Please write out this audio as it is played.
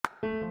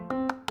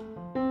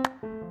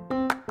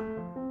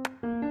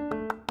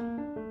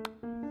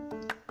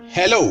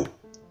Hello,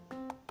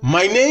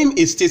 my name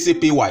is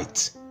TCP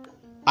White.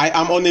 I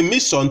am on a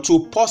mission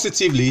to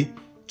positively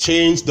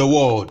change the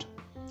world.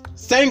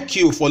 Thank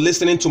you for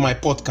listening to my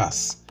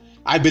podcast.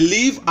 I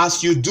believe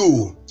as you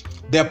do,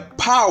 the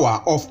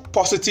power of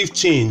positive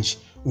change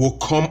will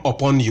come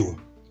upon you.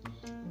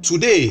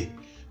 Today,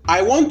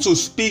 I want to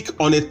speak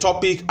on a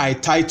topic I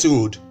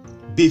titled,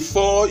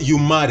 Before You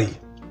Marry.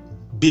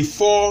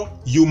 Before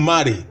you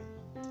marry.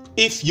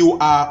 If you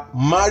are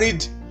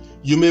married,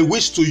 you may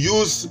wish to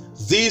use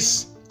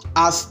this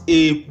as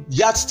a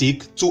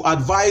yardstick to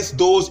advise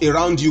those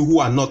around you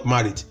who are not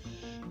married.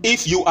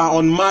 If you are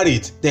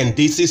unmarried, then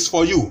this is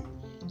for you.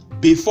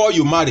 Before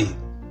you marry,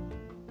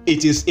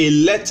 it is a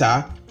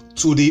letter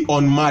to the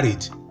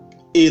unmarried.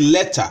 A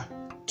letter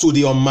to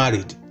the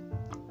unmarried.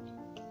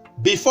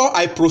 Before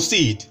I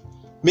proceed,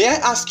 may I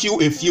ask you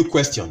a few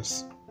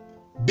questions?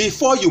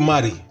 Before you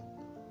marry,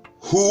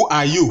 who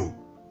are you?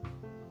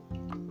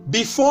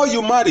 Before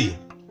you marry,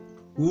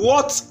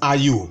 what are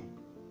you?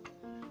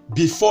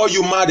 Before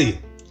you marry,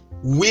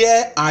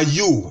 where are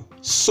you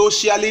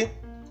socially,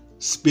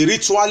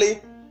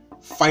 spiritually,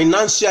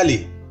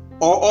 financially,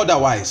 or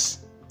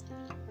otherwise?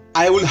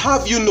 I will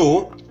have you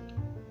know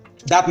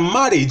that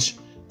marriage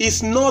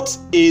is not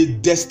a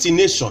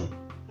destination,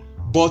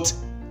 but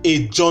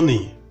a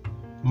journey.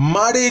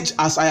 Marriage,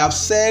 as I have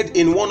said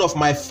in one of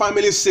my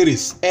family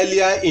series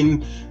earlier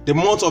in the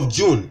month of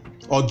June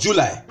or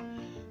July,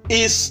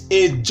 is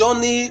a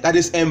journey that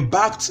is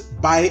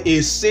embarked by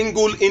a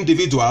single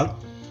individual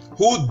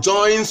who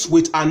joins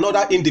with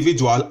another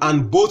individual,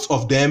 and both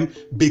of them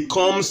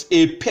becomes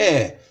a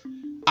pair.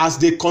 As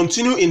they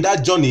continue in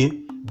that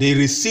journey, they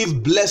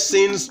receive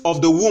blessings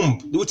of the womb,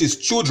 which is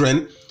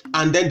children,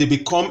 and then they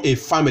become a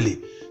family.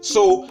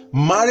 So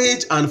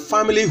marriage and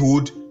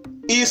familyhood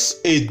is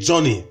a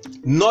journey,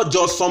 not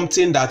just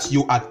something that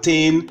you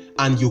attain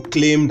and you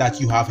claim that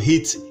you have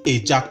hit a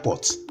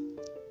jackpot.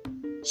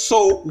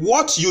 So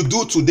what you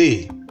do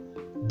today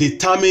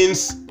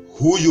determines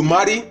who you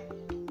marry,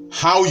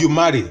 how you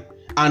marry,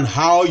 and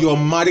how your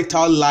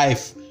marital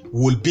life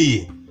will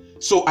be.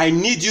 So I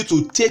need you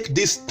to take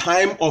this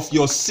time of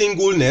your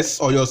singleness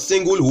or your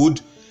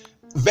singlehood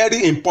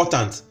very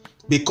important,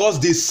 because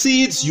the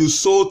seeds you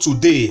sow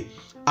today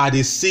are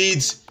the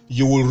seeds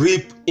you will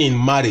reap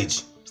in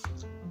marriage.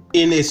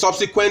 In a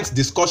subsequent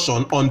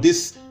discussion on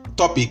this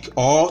topic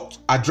or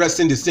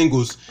addressing the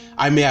singles,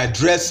 I may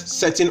address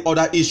certain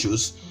other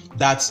issues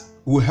that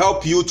will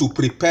help you to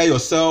prepare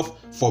yourself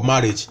for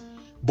marriage.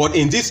 But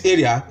in this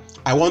area,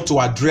 I want to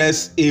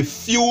address a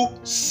few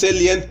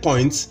salient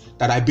points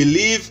that I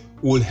believe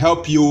will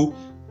help you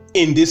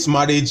in this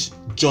marriage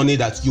journey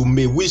that you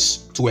may wish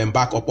to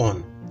embark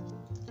upon.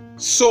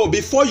 So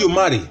before you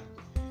marry,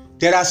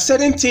 there are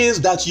certain things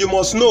that you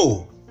must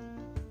know.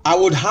 I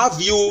would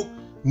have you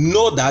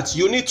know that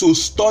you need to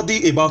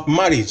study about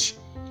marriage.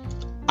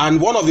 And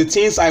one of the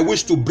things I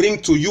wish to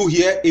bring to you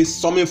here is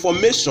some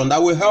information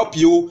that will help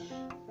you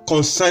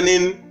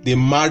concerning the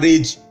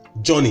marriage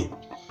journey.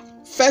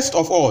 First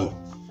of all,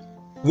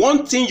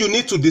 one thing you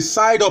need to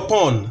decide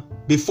upon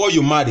before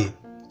you marry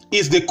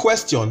is the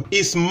question,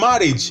 is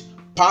marriage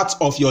part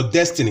of your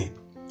destiny?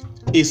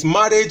 Is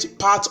marriage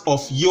part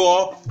of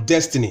your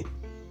destiny?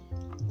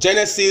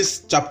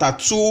 Genesis chapter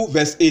 2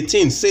 verse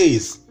 18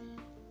 says,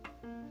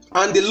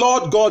 "And the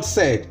Lord God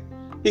said,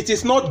 it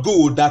is not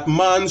good that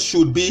man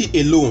should be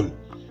alone.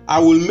 I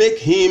will make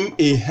him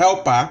a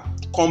helper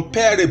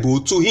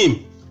comparable to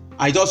him."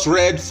 I just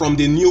read from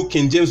the New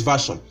King James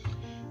Version.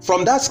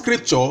 From that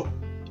scripture,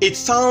 it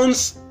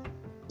sounds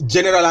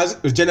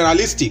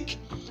generalistic.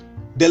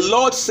 The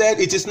Lord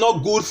said it is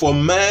not good for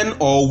man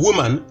or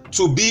woman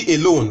to be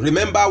alone.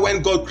 Remember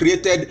when God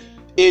created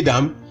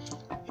Adam,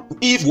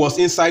 Eve was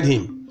inside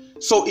him.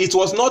 So it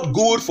was not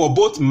good for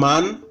both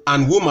man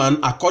and woman,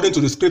 according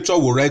to the scripture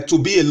we read, to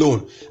be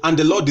alone. And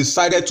the Lord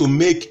decided to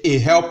make a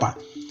helper.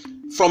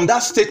 From that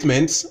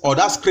statement or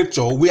that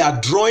scripture, we are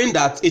drawing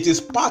that it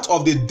is part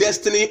of the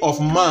destiny of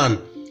man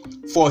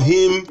for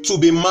him to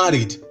be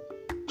married.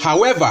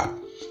 However,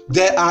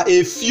 there are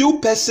a few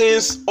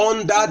persons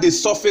under the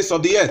surface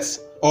of the earth,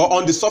 or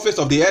on the surface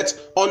of the earth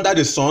under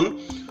the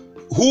sun,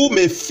 who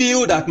may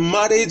feel that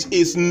marriage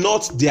is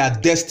not their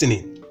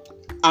destiny.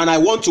 And I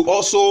want to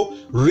also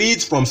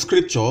read from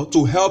scripture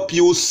to help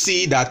you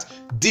see that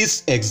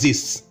this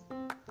exists.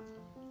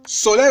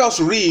 So let us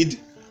read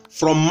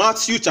from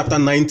Matthew chapter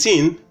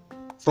 19,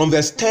 from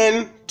verse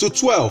 10 to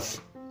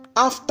 12.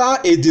 After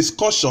a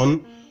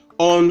discussion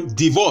on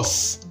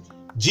divorce,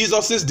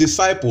 Jesus'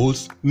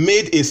 disciples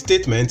made a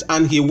statement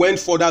and he went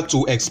further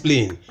to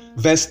explain.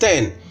 Verse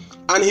 10,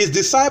 "And his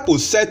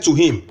disciples said to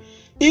him,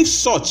 if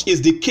such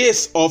is the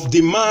case of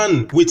the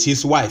man with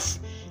his wife,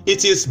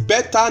 it is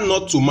better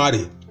not to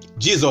marry."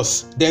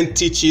 Jesus then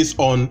teaches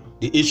on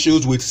the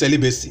issues with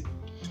celibacy.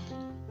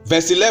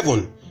 Verse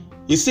 11,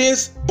 he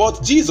says,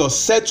 "But Jesus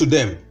said to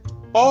them,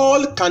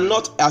 all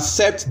cannot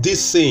accept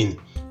this saying,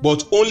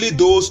 but only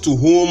those to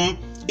whom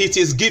it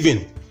is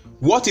given.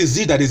 What is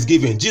it that is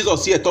given?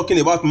 Jesus here talking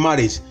about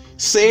marriage,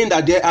 saying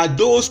that there are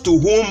those to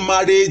whom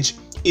marriage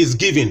is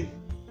given.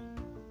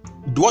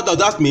 What does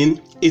that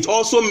mean? It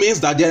also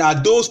means that there are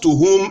those to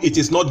whom it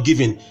is not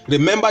given.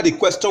 Remember the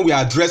question we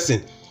are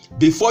addressing.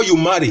 Before you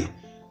marry,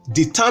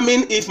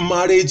 determine if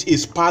marriage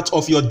is part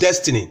of your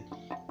destiny.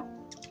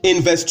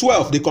 In verse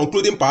 12, the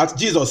concluding part,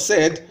 Jesus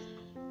said,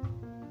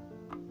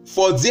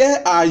 "For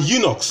there are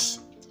eunuchs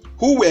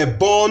who were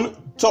born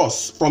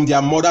thus from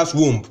their mother's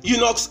womb."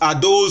 Eunuchs are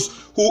those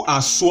who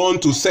are sworn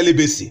to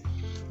celibacy,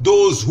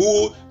 those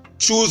who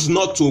choose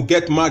not to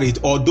get married,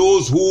 or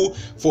those who,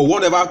 for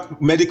whatever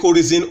medical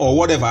reason or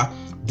whatever,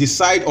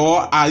 decide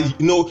or are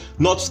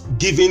not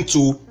given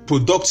to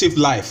productive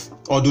life,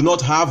 or do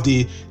not have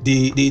the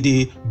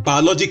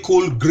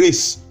biological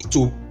grace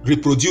to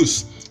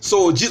reproduce.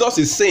 So Jesus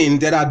is saying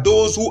there are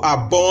those who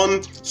are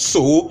born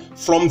so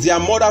from their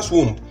mother's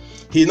womb.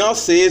 He now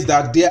says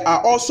that there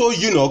are also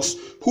eunuchs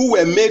who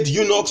were made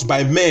eunuchs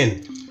by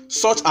men,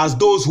 such as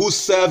those who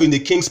serve in the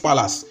king's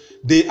palace.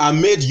 They are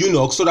made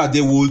eunuchs so that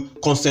they will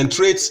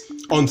concentrate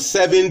on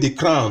serving the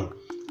crown.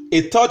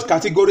 A third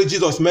category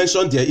Jesus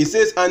mentioned there, he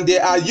says, "And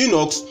there are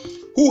eunuchs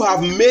who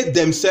have made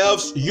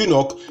themselves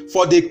eunuch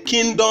for the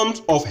kingdom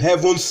of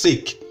heaven's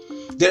sake."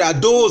 There are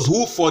those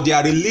who, for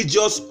their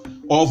religious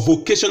or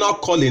vocational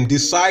calling,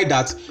 decide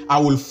that I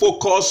will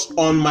focus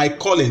on my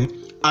calling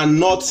and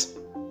not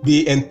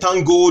be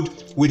entangled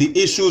with the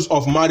issues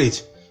of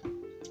marriage.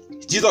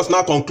 Jesus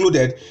now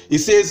concluded, he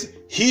says,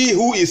 "He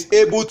who is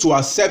able to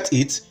accept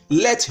it,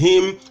 let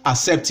him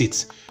accept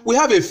it." We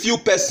have a few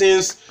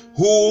persons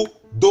who,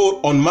 though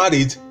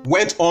unmarried,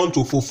 went on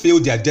to fulfill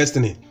their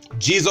destiny.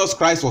 Jesus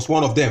Christ was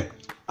one of them.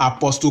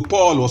 Apostle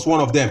Paul was one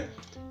of them.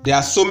 There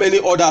are so many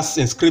others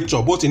in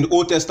scripture, both in the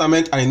Old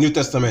Testament and in New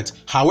Testament.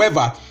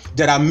 However,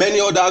 there are many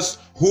others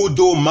who,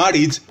 though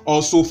married,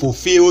 also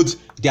fulfilled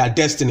their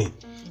destiny.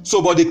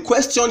 So, but the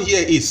question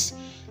here is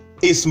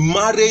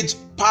marriage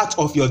part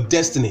of your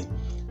destiny?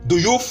 Do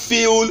you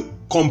feel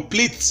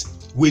complete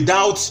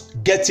without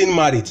getting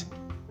married?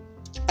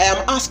 I am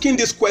asking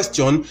this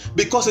question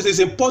because it is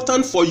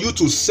important for you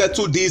to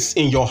settle this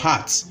in your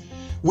heart.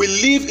 We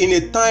live in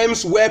a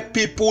times where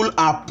people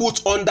are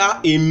put under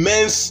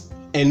immense,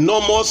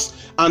 enormous,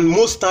 and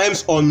most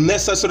times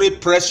unnecessary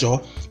pressure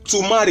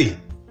to marry.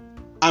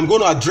 I'm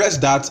going to address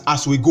that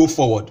as we go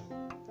forward.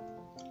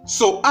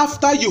 So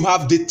after you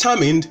have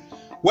determined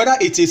whether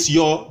it is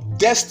your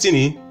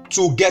destiny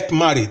to get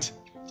married,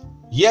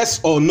 yes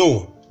or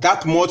no,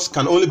 that much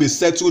can only be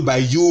settled by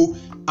you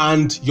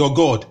and your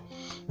God.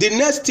 The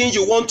next thing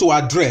you want to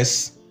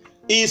address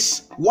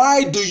is,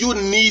 why do you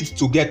need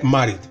to get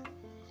married?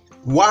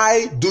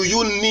 Why do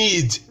you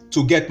need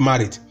to get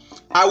married?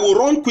 I will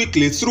run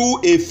quickly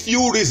through a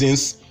few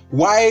reasons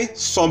why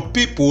some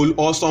people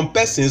or some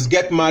persons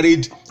get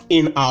married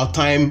in our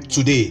time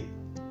today.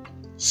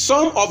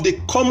 Some of the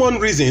common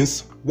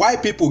reasons why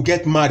people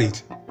get married.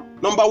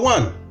 Number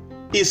one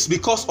is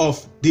because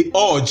of the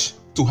urge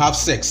to have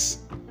sex.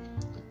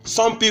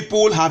 Some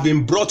people have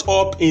been brought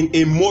up in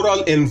a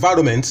moral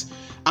environment,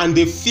 and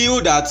they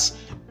feel that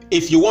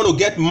if you want to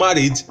get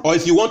married or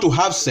if you want to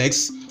have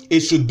sex, it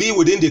should be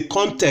within the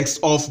context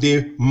of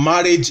the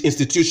marriage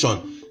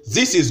institution.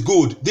 This is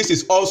good. This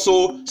is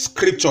also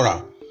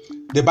scriptural.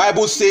 The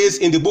Bible says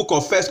in the book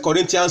of 1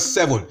 Corinthians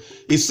 7,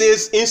 it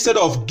says, instead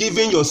of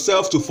giving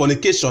yourself to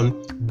fornication,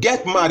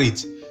 get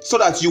married, so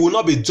that you will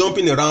not be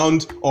jumping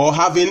around or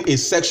having a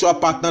sexual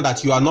partner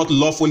that you are not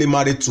lawfully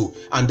married to,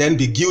 and then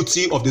be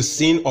guilty of the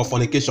sin of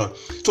fornication.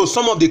 So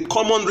some of the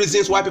common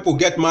reasons why people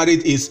get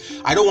married is,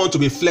 I don't want to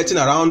be flirting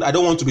around, I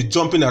don't want to be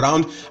jumping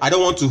around, I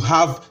don't want to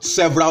have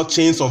several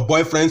chains of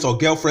boyfriends or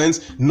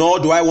girlfriends, nor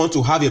do I want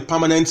to have a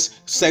permanent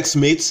sex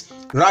mate.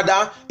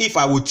 Rather, if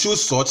I would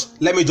choose such,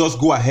 let me just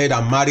go ahead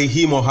and marry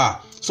him or her.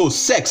 So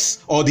sex,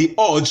 or the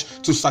urge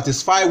to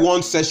satisfy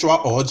one's sexual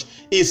urge,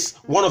 is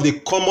one of the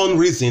common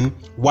reasons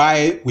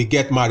why we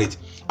get married.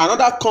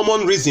 Another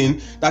common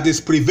reason that is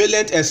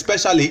prevalent,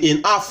 especially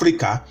in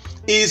Africa,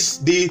 is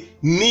the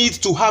need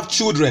to have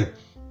children.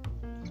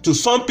 To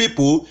some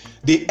people,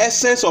 the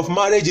essence of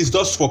marriage is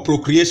just for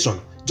procreation,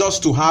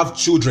 just to have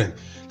children.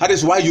 That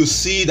is why you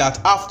see that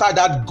after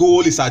that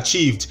goal is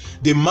achieved,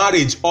 the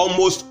marriage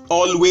almost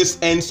always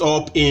ends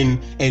up in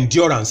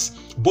endurance.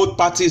 Both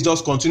parties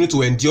just continue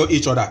to endure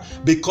each other,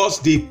 because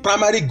the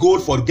primary goal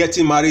for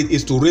getting married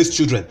is to raise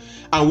children.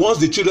 And once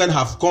the children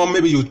have come,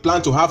 maybe you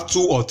plan to have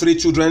 2 or 3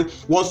 children.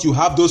 Once you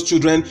have those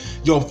children,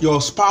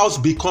 your spouse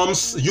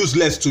becomes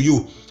useless to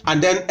you.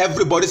 And then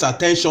everybody's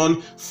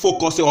attention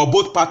focuses, or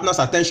both partners'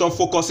 attention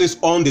focuses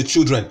on the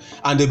children,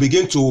 and they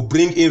begin to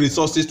bring in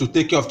resources to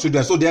take care of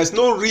children. So there's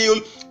no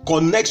real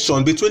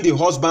connection between the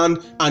husband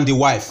and the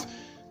wife.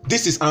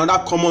 This is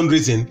another common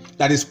reason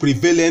that is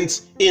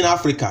prevalent in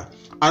Africa.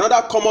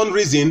 Another common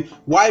reason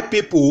why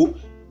people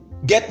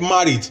get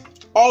married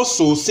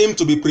also seem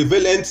to be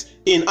prevalent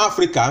in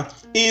Africa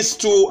is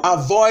to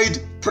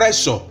avoid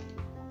pressure.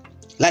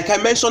 Like I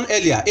mentioned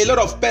earlier, a lot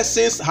of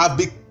persons have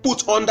been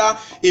put under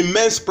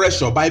immense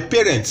pressure by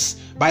parents,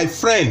 by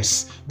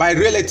friends, by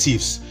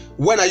relatives.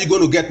 when are you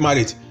going to get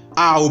married?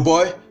 Oh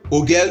boy,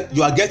 oh girl,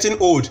 you are getting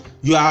old.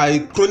 You are a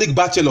chronic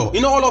bachelor.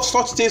 All of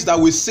such things that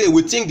we say,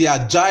 we think they are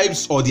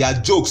jibes or they are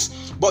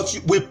jokes, but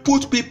we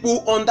put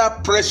people under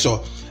pressure,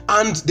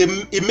 and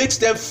it makes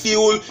them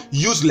feel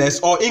useless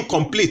or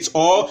incomplete,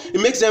 or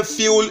it makes them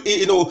feel,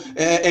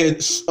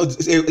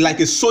 like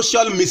a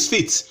social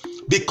misfit,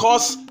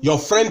 because your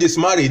friend is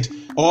married,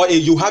 or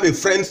you have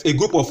a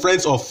group of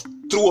friends of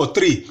 2 or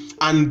 3,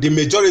 and the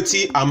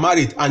majority are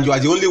married, and you are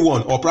the only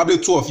one, or probably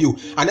 2 of you,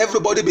 and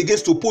everybody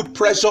begins to put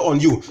pressure on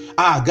you.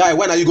 Guy,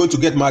 when are you going to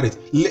get married?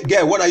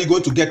 Girl, when are you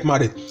going to get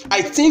married?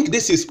 I think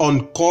this is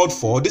uncalled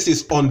for. This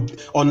is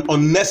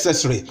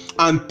unnecessary,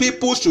 and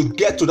people should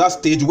get to that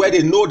stage where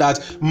they know that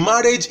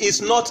marriage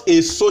is not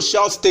a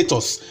social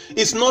status.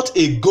 It's not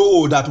a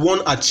goal that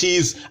one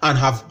achieves and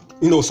have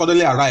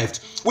suddenly arrived,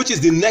 which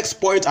is the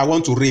next point I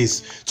want to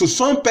raise. To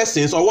some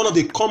persons, or one of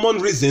the common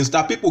reasons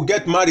that people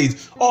get married,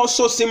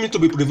 also seeming to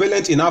be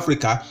prevalent in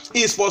Africa,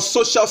 is for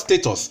social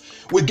status.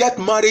 We get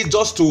married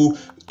just to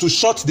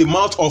shut the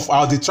mouth of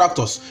our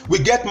detractors. We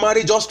get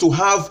married just to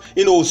have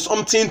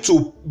something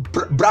to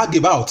brag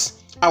about.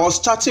 I was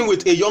chatting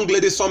with a young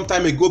lady some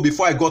time ago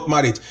before I got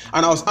married,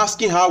 and I was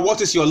asking her,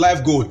 what is your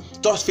life goal?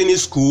 Just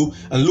finish school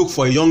and look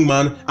for a young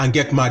man and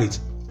get married.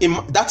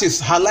 That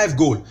is her life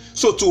goal.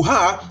 So to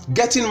her,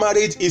 getting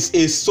married is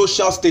a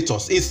social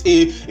status.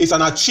 It's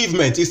an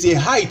achievement. It's a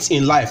height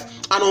in life.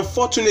 And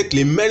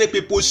unfortunately, many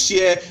people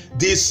share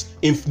this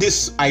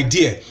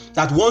idea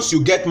that once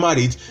you get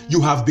married, you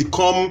have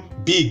become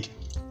big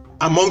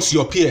amongst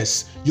your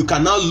peers. You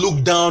can now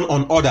look down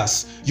on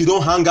others. You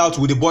don't hang out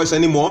with the boys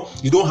anymore.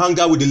 You don't hang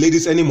out with the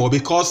ladies anymore,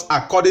 because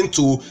according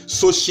to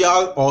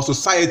social or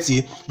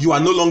society, you are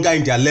no longer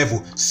in their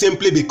level,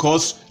 simply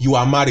because you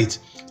are married.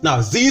 Now,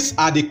 these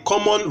are the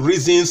common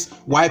reasons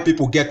why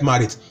people get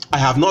married. I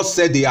have not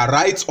said they are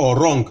right or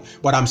wrong,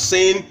 but I'm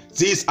saying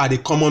these are the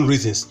common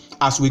reasons.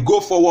 As we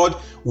go forward,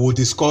 we'll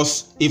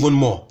discuss even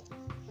more.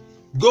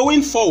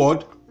 Going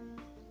forward,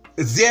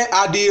 there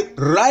are the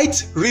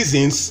right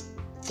reasons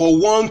for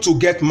one to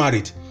get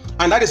married,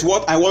 and that is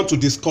what I want to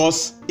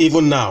discuss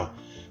even now.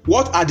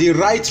 What are the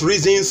right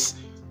reasons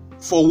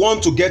for one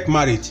to get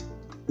married?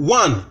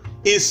 One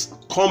is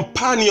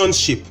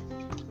companionship.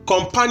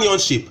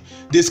 Companionship.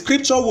 The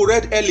scripture we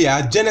read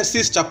earlier,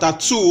 Genesis chapter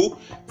 2,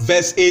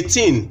 verse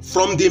 18,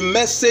 from the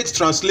Message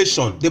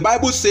translation. The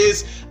Bible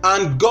says,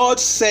 "And God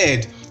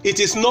said, it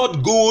is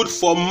not good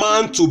for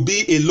man to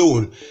be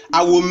alone.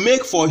 I will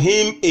make for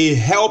him a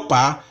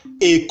helper,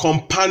 a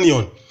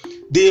companion."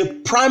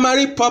 The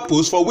primary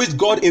purpose for which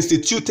God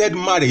instituted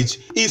marriage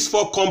is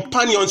for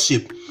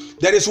companionship.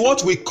 There is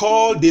what we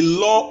call the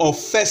law of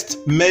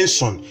first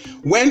mention.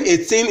 When a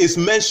thing is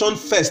mentioned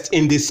first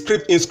in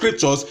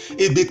scriptures,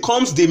 it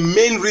becomes the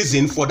main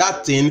reason for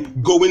that thing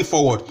going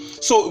forward.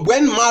 So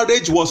when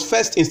marriage was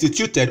first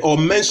instituted or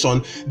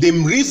mentioned, the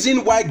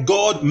reason why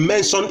God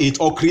mentioned it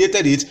or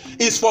created it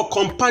is for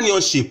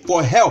companionship,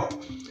 for help.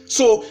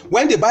 So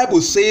when the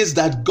Bible says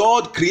that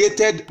God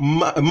created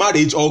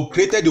marriage, or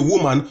created the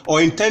woman,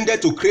 or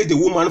intended to create the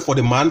woman for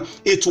the man,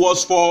 it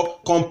was for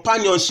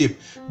companionship,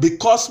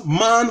 because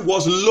man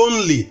was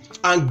lonely,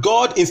 and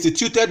God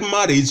instituted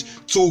marriage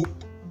to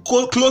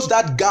close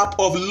that gap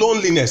of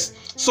loneliness.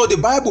 So the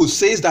Bible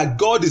says that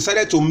God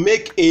decided to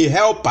make a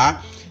helper,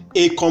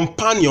 a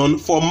companion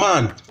for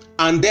man,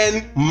 and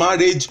then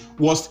marriage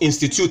was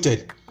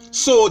instituted.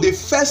 So the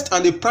first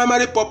and the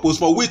primary purpose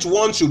for which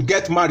one should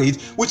get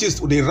married, which is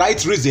the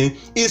right reason,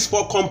 is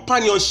for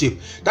companionship.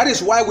 That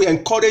is why we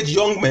encourage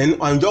young men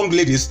and young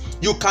ladies,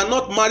 you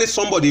cannot marry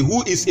somebody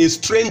who is a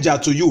stranger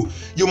to you.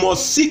 You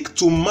must seek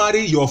to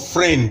marry your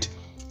friend,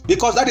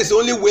 because that is the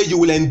only way you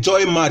will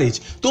enjoy marriage.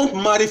 Don't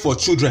marry for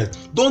children.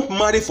 Don't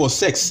marry for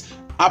sex.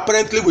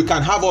 Apparently, we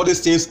can have all these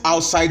things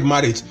outside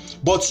marriage,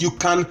 but you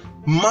can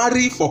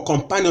marry for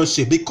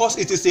companionship, because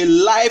it is a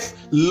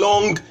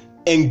lifelong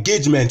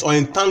engagement or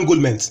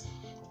entanglement.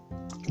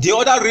 The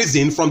other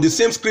reason from the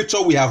same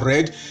scripture we have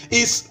read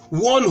is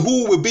one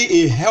who will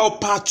be a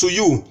helper to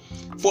you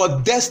for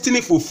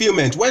destiny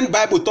fulfillment. When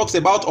Bible talks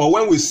about, or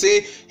when we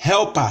say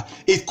helper,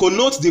 it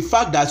connotes the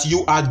fact that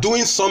you are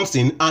doing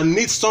something and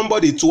need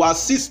somebody to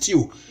assist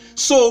you.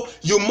 So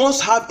you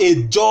must have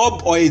a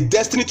job or a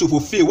destiny to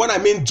fulfill. When I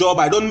mean job,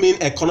 I don't mean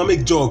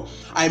economic job.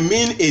 I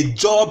mean a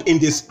job in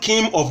the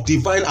scheme of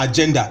divine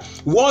agenda.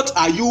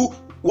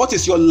 What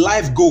is your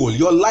life goal,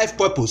 your life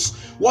purpose?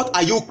 What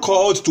are you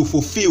called to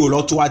fulfill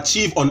or to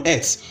achieve on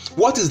earth?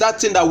 What is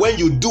that thing that when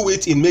you do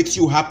it, it makes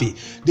you happy?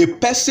 The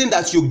person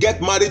that you get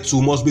married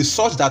to must be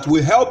such that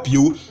will help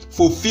you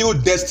fulfill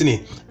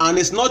destiny. And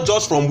it's not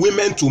just from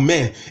women to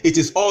men. It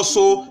is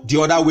also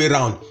the other way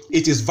around.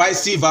 It is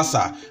vice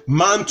versa.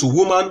 Man to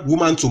woman,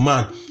 woman to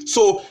man.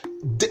 So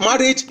the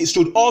marriage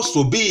should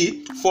also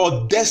be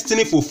for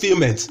destiny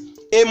fulfillment.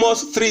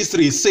 Amos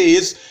 3:3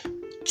 says,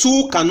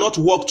 two cannot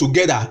work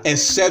together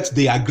except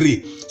they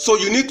agree. So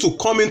you need to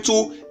come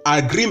into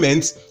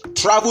agreement,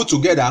 travel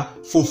together,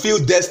 fulfill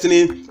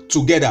destiny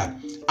together.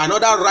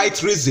 Another right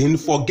reason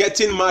for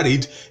getting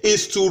married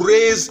is to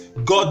raise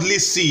godly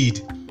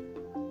seed.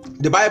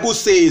 The Bible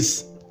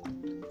says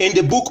in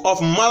the book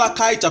of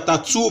Malachi chapter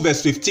 2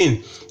 verse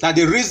 15 that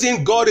the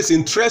reason God is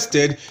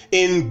interested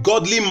in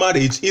godly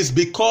marriage is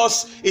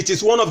because it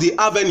is one of the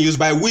avenues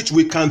by which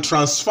we can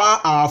transfer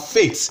our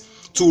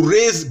faith to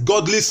raise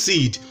godly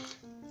seed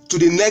to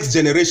the next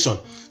generation.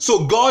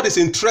 So God is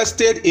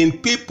interested in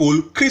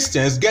people,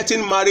 Christians,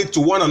 getting married to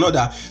one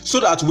another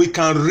so that we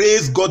can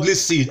raise godly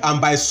seed,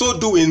 and by so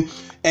doing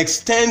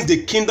extend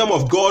the kingdom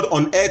of God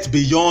on earth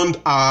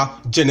beyond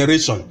our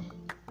generation.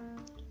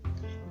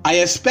 I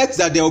expect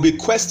that there will be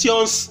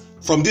questions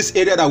from this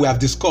area that we have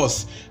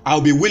discussed. I'll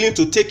be willing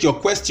to take your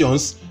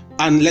questions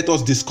and let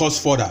us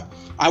discuss further.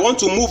 I want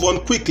to move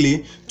on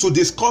quickly to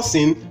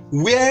discussing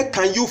where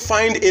can you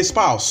find a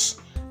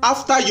spouse.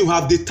 After you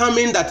have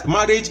determined that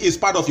marriage is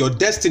part of your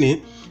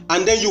destiny,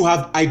 and then you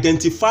have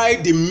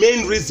identified the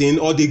main reason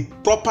or the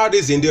proper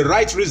reason, the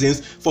right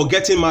reasons for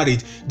getting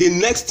married, the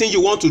next thing you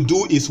want to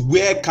do is,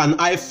 where can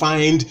I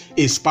find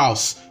a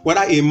spouse,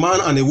 whether a man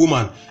and a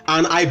woman?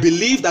 And I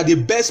believe that the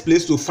best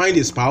place to find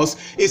a spouse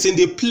is in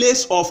the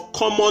place of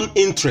common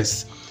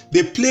interest,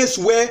 the place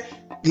where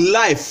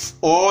life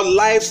or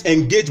life's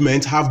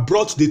engagement have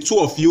brought the two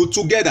of you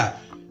together,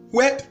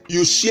 where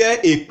you share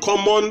a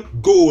common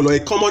goal or a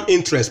common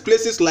interest.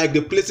 Places like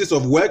the places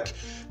of work,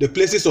 the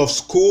places of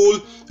school,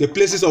 the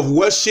places of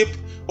worship,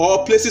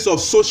 or places of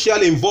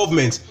social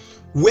involvement,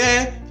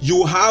 where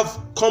you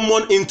have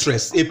common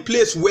interests, a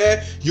place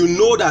where you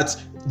know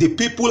that the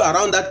people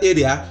around that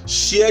area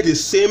share the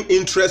same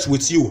interests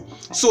with you.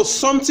 So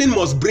something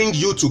must bring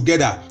you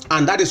together,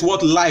 and that is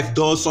what life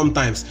does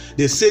sometimes.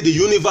 They say the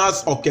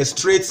universe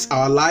orchestrates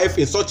our life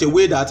in such a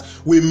way that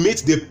we meet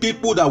the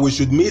people that we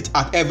should meet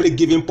at every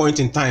given point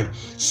in time.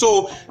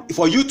 So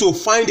for you to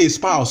find a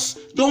spouse,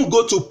 don't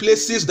go to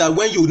places that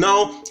when you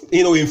now,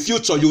 in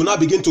future, you will now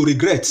begin to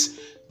regret.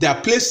 There are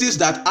places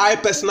that I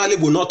personally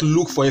will not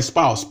look for a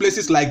spouse.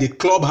 Places like the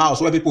clubhouse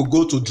where people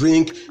go to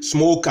drink,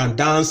 smoke, and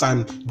dance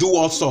and do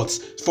all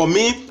sorts. For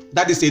me,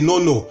 that is a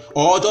no-no.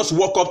 Or just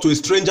walk up to a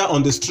stranger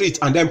on the street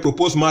and then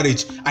propose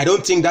marriage. I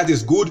don't think that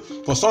is good.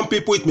 For some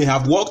people, it may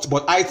have worked,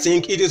 but I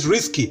think it is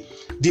risky.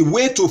 The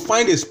way to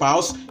find a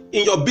spouse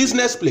in your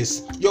business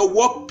place, your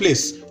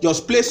workplace, your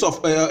place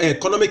of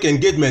economic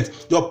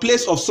engagement, your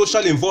place of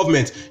social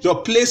involvement,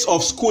 your place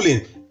of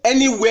schooling,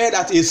 anywhere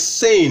that is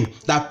saying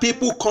that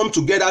people come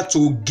together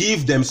to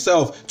give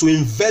themselves, to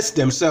invest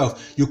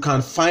themselves, you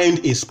can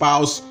find a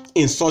spouse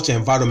in such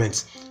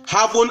environments.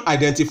 Having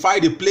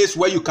identified the place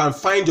where you can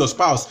find your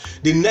spouse,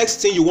 the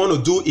next thing you want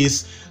to do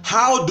is,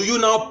 how do you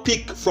now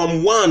pick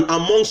from one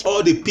amongst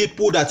all the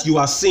people that you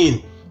are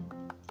seeing?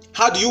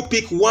 How do you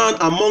pick one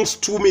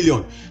amongst 2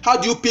 million? How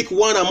do you pick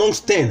one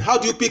amongst 10? How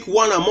do you pick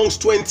one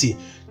amongst 20?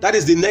 That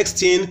is the next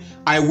thing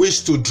I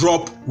wish to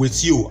drop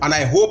with you. And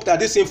I hope that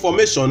this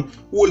information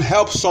will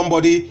help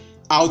somebody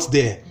out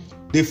there.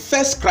 The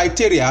first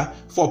criteria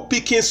for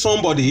picking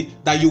somebody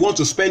that you want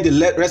to spend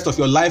the rest of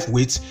your life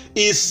with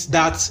is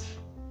that,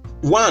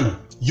 one,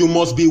 you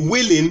must be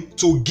willing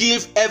to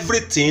give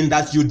everything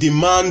that you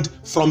demand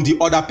from the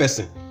other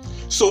person.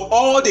 So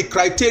all the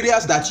criteria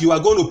that you are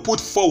going to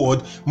put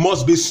forward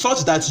must be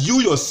such that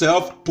you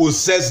yourself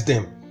possess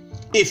them.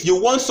 If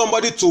you want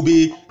somebody to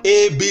be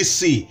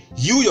ABC,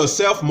 you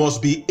yourself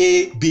must be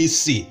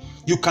ABC.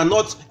 You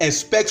cannot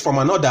expect from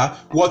another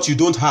what you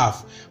don't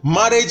have.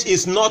 Marriage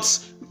is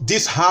not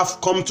this half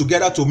come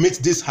together to meet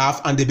this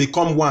half and they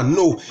become one.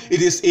 No,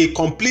 it is a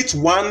complete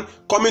one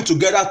coming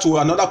together to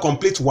another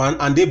complete one,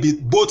 and they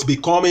both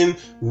becoming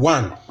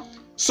one.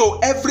 So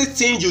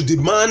everything you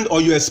demand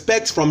or you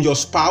expect from your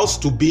spouse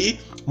to be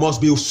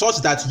must be such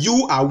that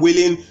you are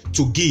willing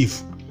to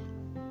give.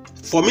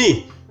 For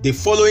me, the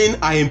following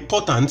are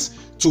important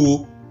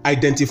to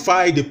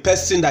identify the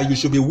person that you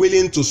should be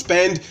willing to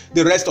spend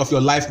the rest of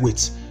your life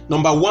with.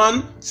 Number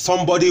one,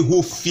 somebody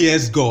who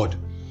fears God.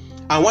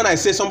 And when I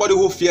say somebody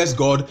who fears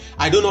God,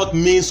 I do not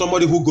mean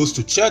somebody who goes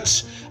to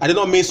church. I do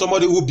not mean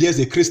somebody who bears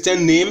a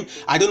Christian name.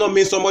 I do not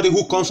mean somebody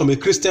who comes from a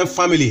Christian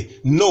family.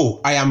 No,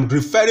 I am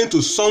referring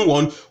to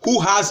someone who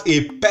has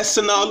a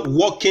personal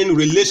working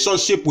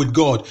relationship with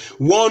God.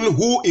 One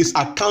who is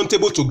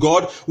accountable to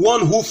God.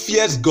 One who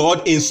fears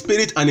God in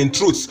spirit and in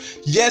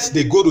truth. Yes,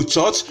 they go to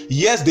church.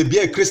 Yes, they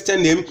bear a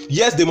Christian name.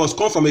 Yes, they must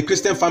come from a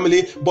Christian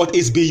family. But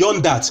it's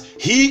beyond that.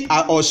 He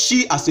or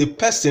she as a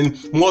person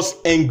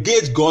must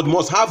engage God,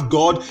 must have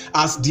God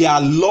as their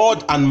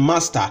Lord and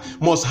Master,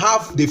 must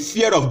have the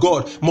fear of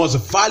God,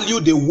 must value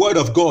the word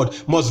of God,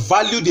 must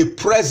value the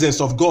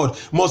presence of God,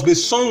 must be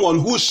someone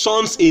who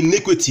shuns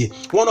iniquity.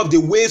 One of the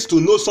ways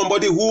to know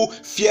somebody who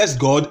fears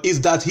God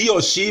is that he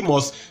or she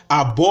must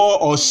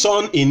abhor or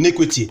shun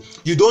iniquity.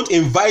 You don't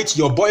invite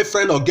your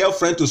boyfriend or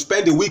girlfriend to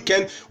spend the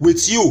weekend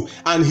with you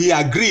and he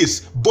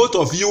agrees. Both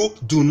of you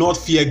do not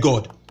fear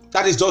God.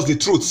 That is just the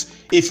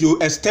truth. If you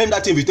extend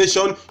that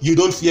invitation, you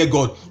don't fear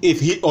God. If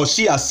he or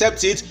she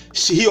accepts it,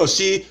 he or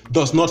she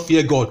does not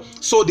fear God.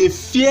 So the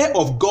fear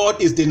of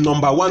God is the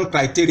number one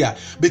criteria,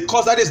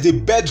 because that is the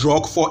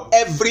bedrock for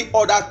every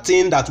other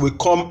thing that will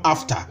come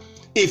after.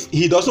 If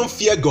he doesn't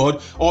fear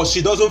God or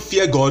she doesn't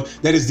fear God,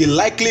 there is the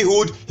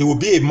likelihood he will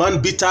be a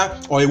man beater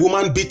or a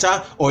woman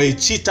beater or a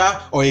cheater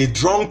or a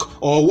drunk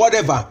or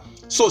whatever.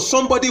 So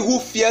somebody who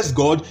fears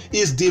God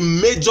is the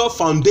major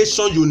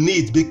foundation you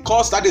need,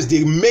 because that is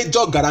the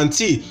major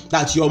guarantee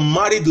that your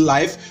married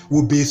life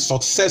will be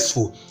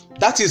successful.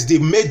 That is the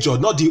major,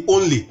 not the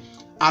only.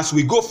 As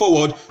we go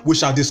forward, we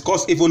shall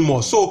discuss even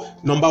more. So,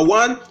 number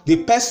one,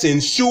 the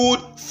person should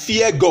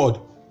fear God.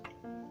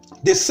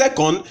 The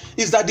second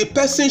is that the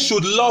person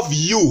should love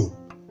you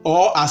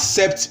or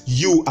accept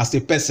you as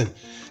a person.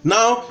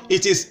 Now,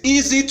 it is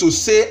easy to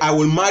say, I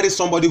will marry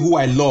somebody who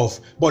I love,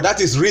 but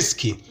that is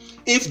risky.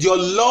 If your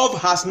love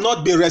has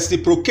not been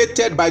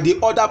reciprocated by the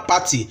other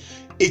party,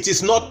 it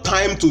is not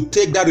time to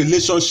take that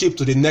relationship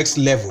to the next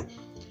level.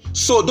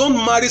 So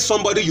don't marry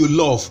somebody you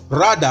love.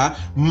 Rather,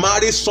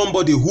 marry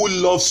somebody who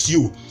loves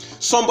you.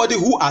 Somebody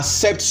who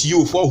accepts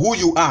you for who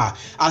you are,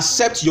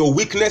 accept your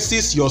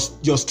weaknesses, your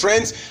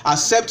strengths,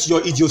 accept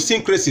your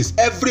idiosyncrasies.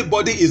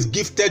 Everybody is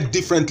gifted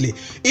differently.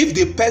 If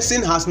the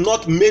person has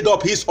not made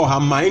up his or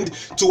her mind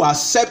to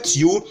accept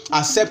you,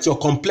 accept your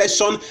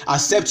complexion,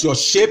 accept your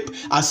shape,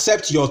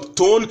 accept your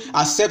tone,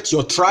 accept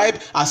your tribe,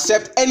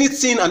 accept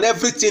anything and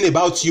everything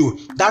about you,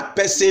 that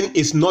person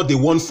is not the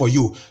one for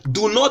you.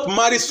 Do not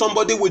marry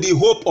somebody with the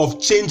hope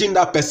of changing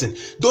that person.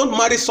 Don't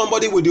marry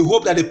somebody with the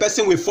hope that the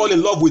person will fall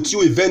in love with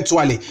you eventually.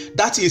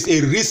 That is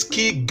a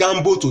risky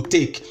gamble to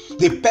take.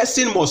 The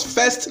person must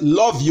first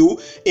love you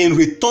in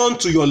return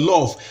to your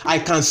love. I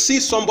can see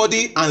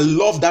somebody and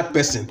love that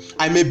person.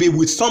 I may be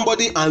with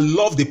somebody and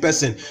love the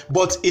person,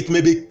 but it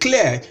may be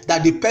clear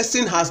that the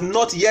person has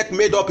not yet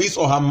made up his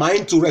or her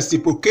mind to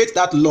reciprocate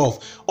that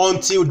love.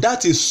 Until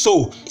that is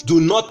so,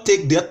 do not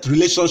take that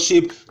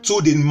relationship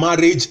to the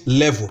marriage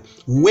level.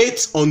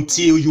 Wait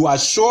until you are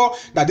sure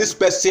that this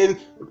person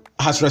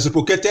has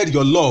reciprocated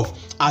your love,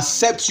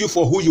 accepts you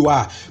for who you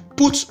are.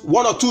 Put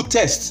one or two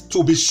tests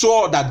to be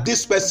sure that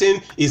this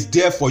person is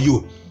there for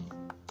you.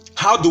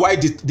 How do I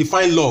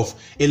define love?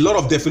 A lot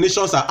of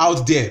definitions are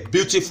out there,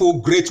 beautiful,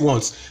 great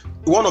ones.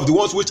 One of the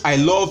ones which I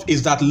love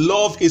is that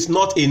love is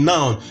not a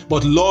noun,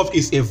 but love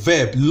is a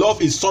verb. Love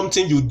is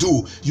something you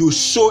do. You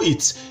show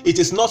it. It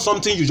is not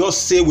something you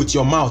just say with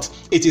your mouth.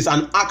 It is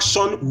an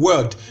action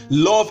word.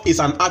 Love is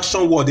an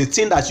action word, the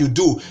thing that you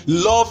do.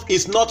 Love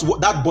is not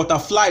that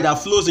butterfly that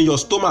flows in your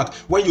stomach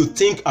when you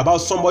think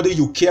about somebody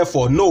you care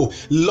for. No,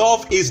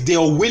 love is their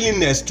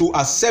willingness to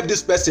accept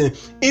this person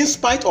in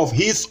spite of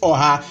his or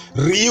her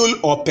real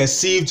or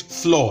perceived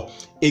flaw.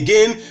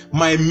 Again,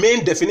 my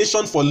main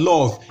definition for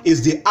love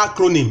is the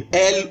acronym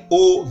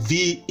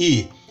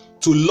LOVE.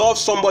 To love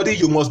somebody,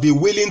 you must be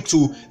willing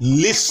to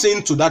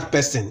listen to that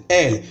person.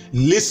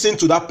 Listen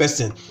to that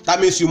person.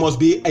 That means you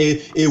must be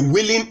a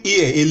willing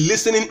ear, a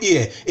listening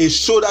ear, a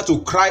shoulder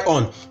to cry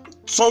on,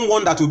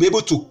 someone that will be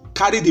able to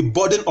carry the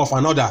burden of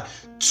another.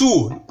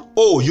 2,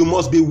 you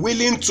must be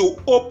willing to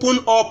open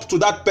up to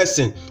that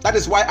person. That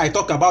is why I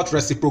talk about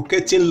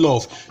reciprocating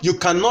love. You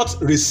cannot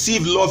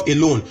receive love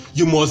alone.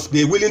 You must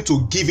be willing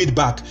to give it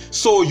back.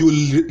 So you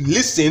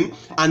listen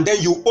and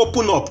then you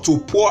open up to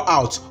pour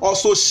out.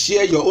 Also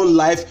share your own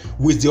life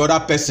with the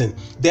other person.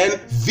 Then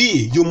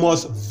V, you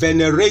must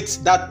venerate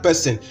that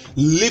person.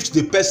 Lift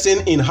the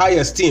person in high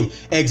esteem.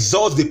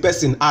 Exalt the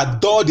person.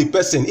 Adore the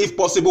person. If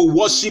possible,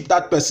 worship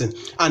that person.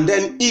 And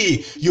then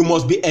E, you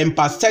must be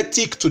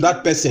empathetic to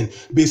that person.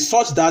 Be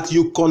such that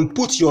you can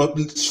put your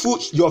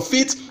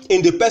feet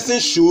in the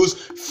person's shoes,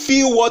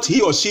 feel what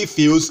he or she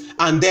feels,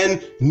 and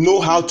then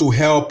know how to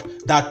help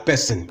that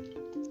person.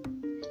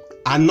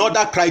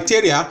 Another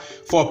criteria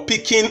for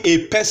picking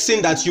a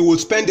person that you will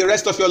spend the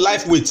rest of your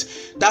life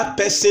with, that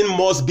person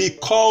must be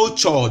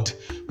cultured.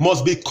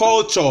 Must be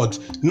cultured,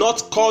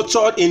 not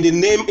cultured in the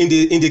name, in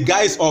the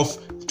guise of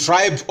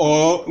tribe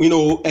or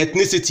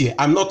ethnicity.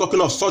 I'm not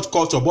talking of such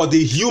culture, but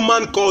the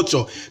human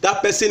culture.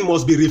 That person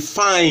must be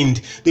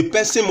refined. The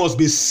person must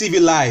be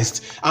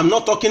civilized. I'm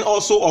not talking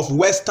also of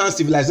Western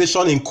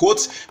civilization in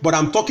quotes, but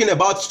I'm talking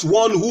about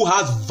one who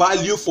has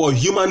value for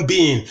human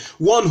being,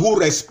 one who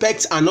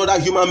respects another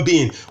human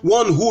being,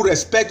 one who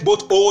respects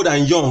both old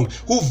and young,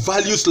 who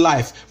values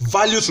life,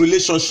 values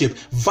relationship,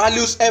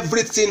 values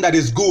everything that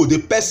is good. The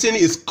person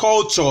is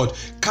cultured,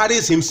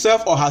 carries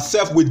himself or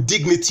herself with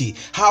dignity,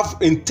 have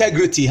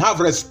integrity,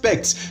 have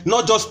respect,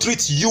 not just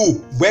treat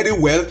you very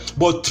well,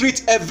 but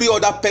treat every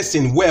other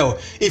person well.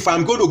 If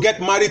I'm going to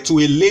get married to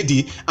a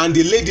lady and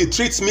the lady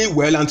treats me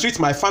well and treats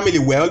my family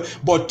well,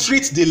 but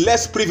treats the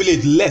less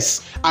privileged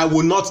less, I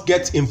will not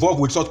get involved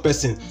with such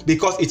person,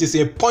 because it is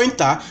a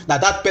pointer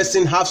that that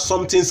person has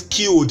something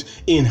skilled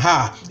in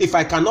her. If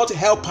I cannot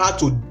help her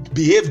to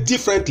behave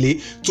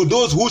differently to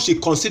those who she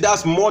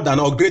considers more than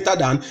or greater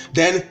than,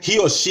 then he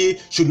or she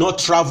should not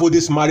travel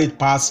this marriage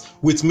path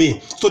with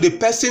me. So the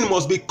person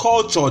must be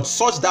cultured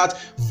such that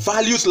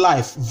values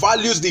life,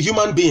 values the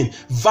human being,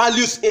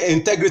 values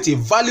integrity,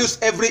 values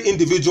every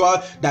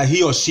individual that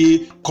he or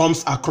she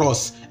comes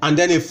across. And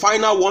then a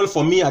final one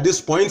for me at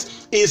this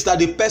point is that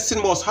the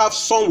person must have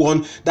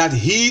someone that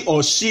he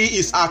or she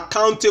is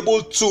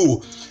accountable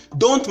to.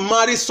 Don't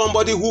marry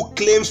somebody who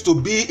claims to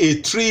be a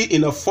tree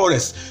in a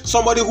forest,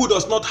 somebody who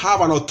does not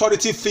have an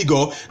authority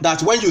figure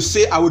that when you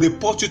say, I will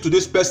report you to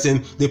this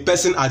person, the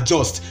person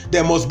adjusts.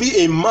 There must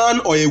be a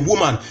man or a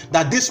woman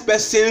that this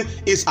person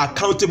is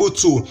accountable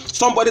to,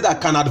 somebody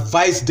that can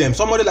advise them,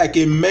 somebody like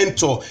a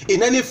mentor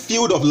in any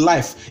field of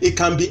life. It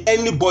can be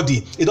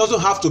anybody. It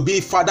doesn't have to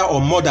be father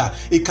or mother.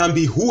 It can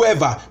be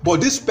whoever,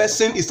 but this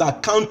person is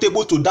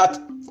accountable to that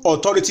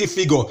authority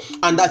figure,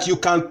 and that you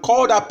can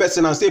call that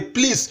person and say,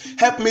 please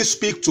help me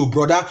speak to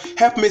brother,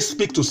 help me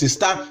speak to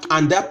sister,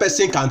 and that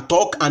person can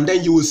talk, and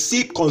then you will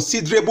see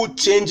considerable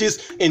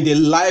changes in the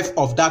life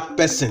of that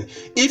person.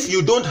 If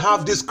you don't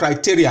have this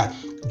criteria,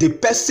 the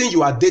person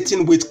you are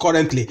dating with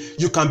currently,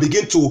 you can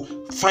begin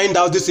to find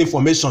out this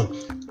information.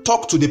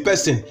 Talk to the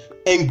person,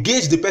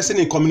 engage the person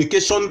in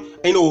communication,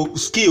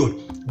 skill.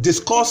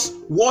 Discuss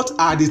what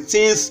are the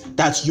things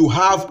that you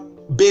have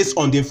based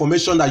on the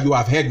information that you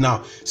have heard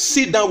now.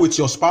 Sit down with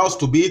your spouse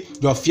to be,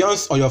 your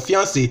fiancé or your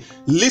fiancée,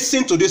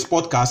 listen to this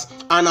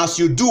podcast, and as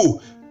you do,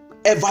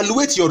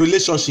 evaluate your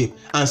relationship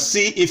and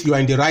see if you are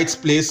in the right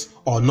place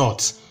or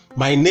not.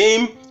 My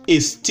name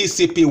is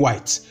TCP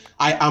White.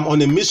 I am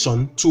on a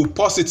mission to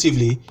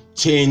positively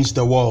change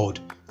the world.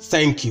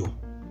 Thank you.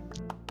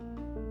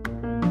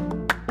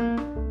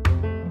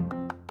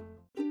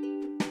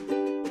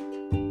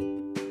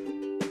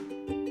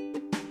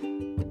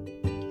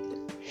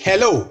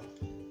 Hello.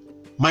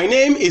 My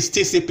name is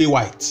TCP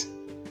White.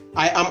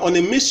 I am on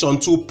a mission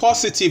to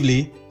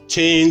positively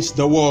change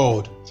the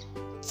world.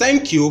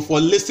 Thank you for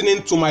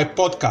listening to my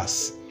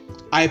podcast.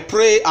 I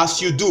pray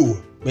as you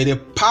do, may the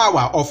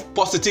power of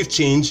positive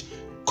change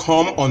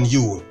come on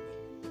you.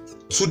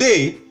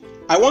 Today,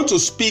 I want to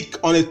speak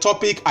on a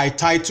topic I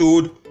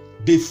titled,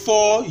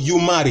 Before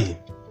You Marry.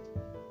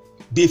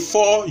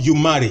 Before you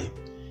marry.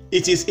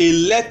 It is a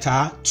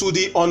letter to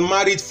the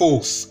unmarried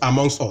folks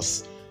amongst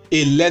us.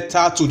 A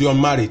letter to the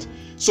unmarried.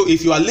 So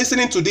if you are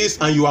listening to this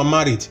and you are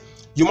married,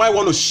 you might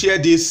want to share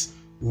this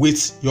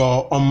with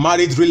your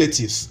unmarried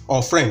relatives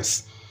or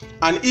friends.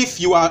 And if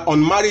you are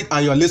unmarried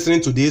and you are listening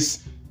to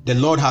this, the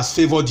Lord has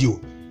favored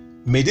you.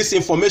 May this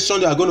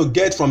information you are going to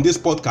get from this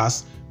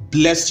podcast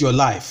bless your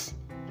life.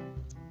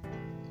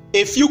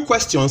 A few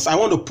questions I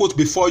want to put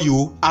before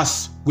you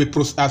as we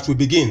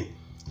begin.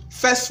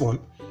 First one,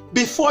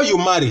 before you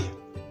marry,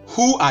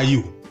 who are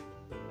you?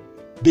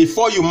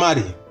 Before you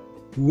marry,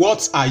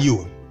 what are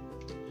you?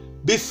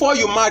 Before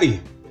you marry,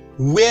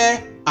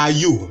 where are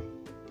you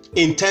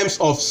in terms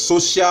of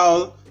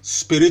social,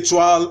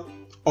 spiritual,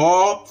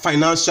 or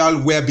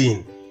financial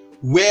well-being?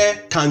 Where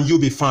can you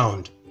be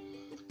found?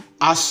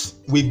 As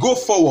we go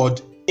forward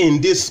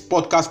in this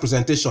podcast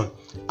presentation,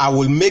 I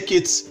will make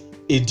it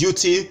a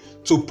duty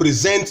to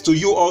present to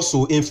you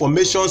also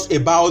information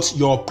about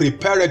your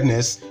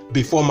preparedness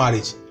before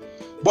marriage.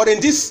 But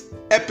in this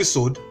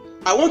episode,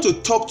 I want to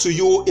talk to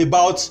you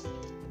about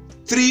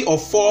 3 or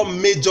 4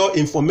 major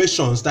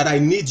informations that I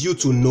need you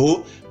to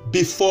know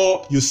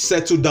before you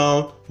settle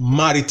down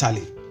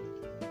maritally.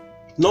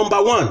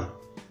 Number 1,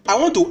 I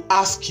want to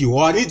ask you,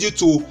 or I need you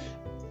to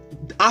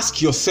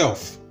ask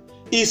yourself,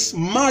 is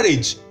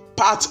marriage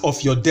part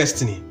of your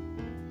destiny?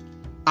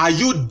 Are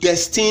you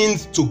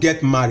destined to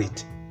get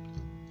married?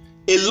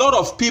 A lot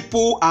of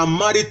people are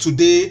married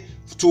today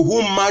to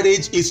whom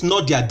marriage is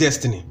not their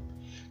destiny.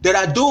 There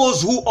are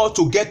those who ought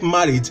to get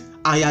married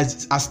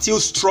and are still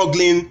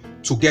struggling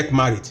to get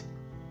married.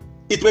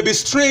 It may be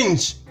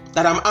strange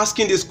that I'm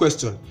asking this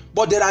question,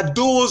 but there are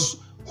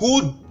those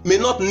who may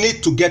not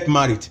need to get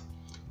married.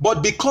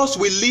 But because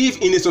we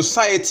live in a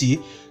society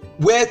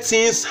where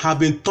things have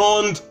been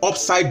turned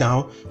upside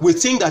down, we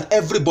think that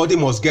everybody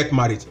must get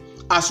married.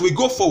 As we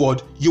go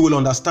forward, you will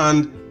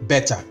understand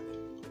better.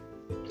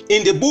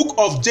 In the book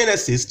of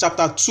Genesis,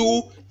 chapter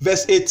 2,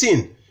 verse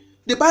 18,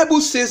 the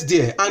Bible says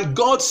there, and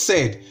God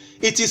said,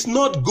 it is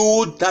not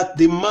good that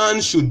the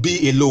man should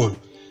be alone.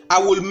 I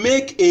will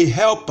make a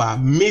helper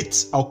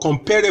meet or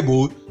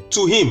comparable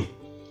to him.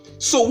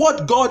 So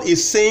what God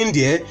is saying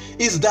there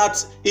is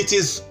that it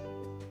is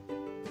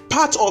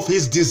part of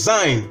his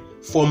design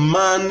for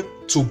man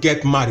to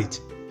get married.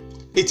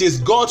 It is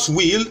God's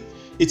will,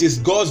 it is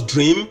God's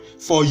dream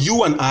for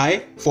you and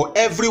I, for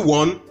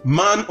everyone,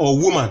 man or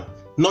woman,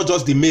 not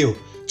just the male,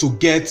 to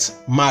get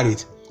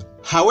married.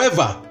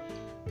 However,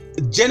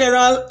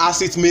 general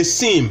as it may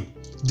seem,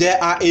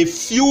 there are a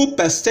few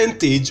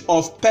percentage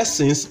of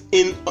persons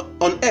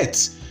on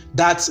earth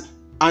that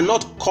are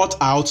not cut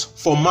out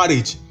for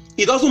marriage.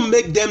 It doesn't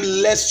make them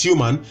less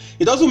human.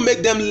 It doesn't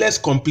make them less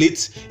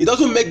complete. It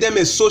doesn't make them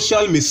a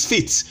social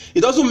misfit.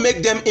 It doesn't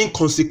make them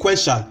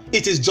inconsequential.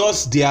 It is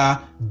just their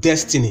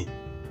destiny.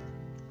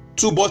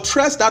 To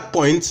buttress that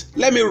point,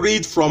 let me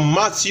read from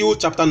Matthew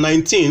chapter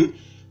 19,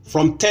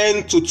 from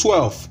 10 to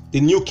 12,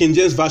 the New King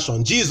James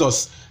Version.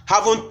 Jesus,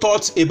 having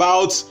thought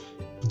about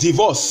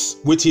divorce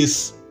with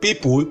his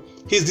people,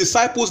 his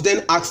disciples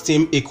then asked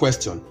him a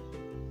question.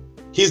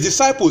 His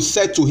disciples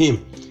said to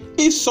him,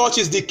 if such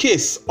is the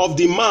case of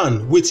the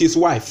man with his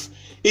wife,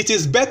 it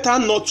is better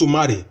not to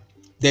marry.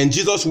 Then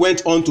Jesus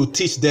went on to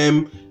teach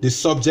them the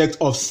subject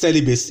of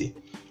celibacy.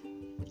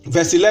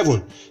 Verse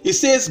 11, it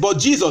says, "But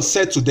Jesus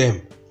said to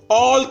them,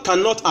 all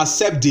cannot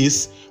accept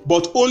this,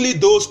 but only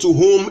those to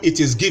whom it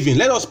is given."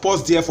 Let us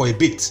pause there for a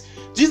bit.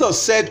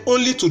 Jesus said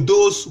only to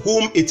those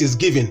whom it is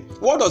given.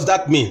 What does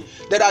that mean?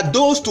 There are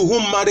those to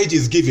whom marriage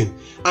is given,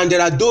 and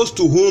there are those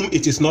to whom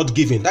it is not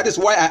given. That is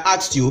why I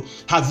asked you,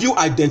 have you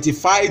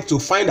identified to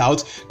find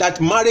out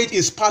that marriage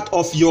is part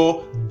of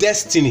your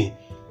destiny?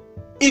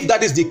 If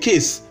that is the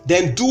case,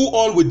 then do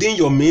all within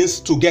your means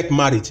to get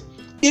married.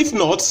 If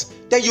not,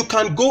 then you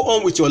can go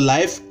on with your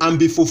life and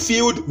be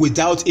fulfilled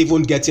without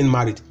even getting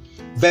married.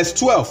 Verse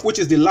 12, which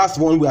is the last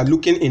one we are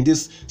looking in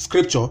this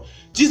scripture,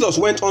 Jesus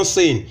went on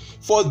saying,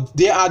 for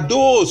there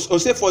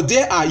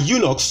are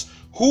eunuchs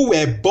who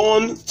were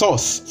born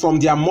thus from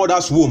their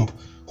mother's womb.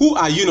 Who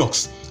are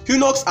eunuchs?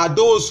 Eunuchs are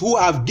those who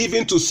have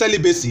given to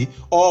celibacy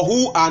or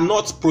who are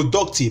not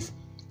productive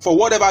for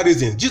whatever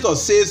reason.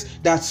 Jesus says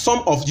that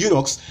some of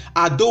eunuchs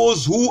are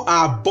those who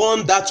are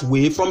born that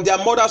way from their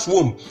mother's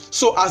womb.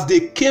 So as they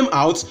came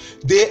out,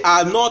 they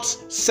are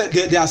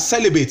they are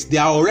celibate. They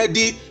are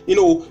already,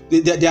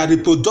 their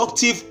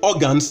reproductive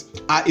organs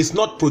is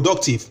not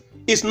productive.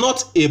 It's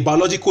not a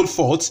biological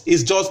fault.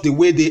 It's just the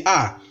way they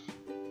are.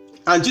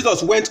 And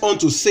Jesus went on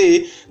to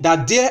say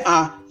that there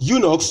are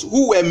eunuchs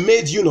who were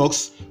made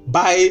eunuchs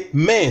by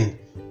men.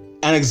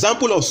 An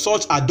example of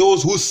such are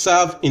those who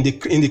serve in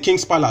the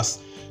king's palace.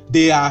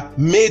 They are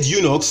made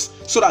eunuchs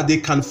so that they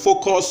can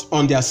focus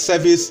on their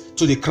service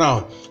to the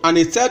crown. And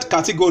a third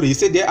category, he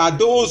said, there are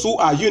those who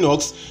are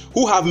eunuchs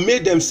who have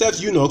made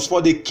themselves eunuchs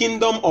for the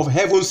kingdom of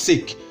heaven's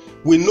sake.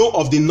 We know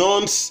of the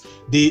nuns,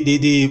 the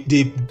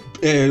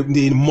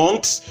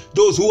monks,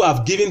 those who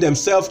have given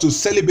themselves to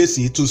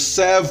celibacy to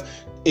serve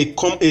a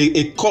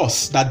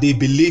cause that they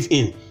believe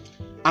in.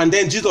 And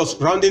then Jesus,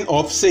 rounding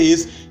up,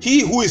 says,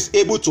 he who is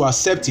able to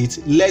accept it,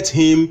 let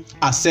him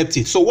accept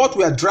it. So what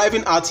we are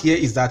driving at here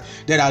is that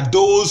there are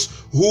those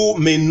who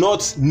may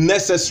not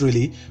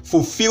necessarily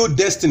fulfill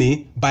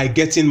destiny by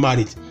getting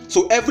married.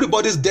 So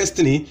everybody's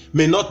destiny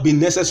may not be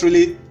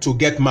necessarily to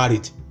get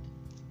married.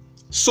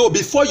 So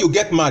before you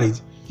get married,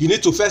 you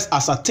need to first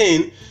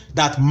ascertain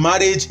that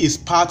marriage is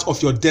part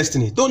of your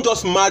destiny. Don't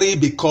just marry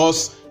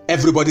because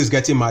everybody is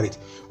getting married,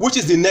 which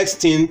is the next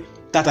thing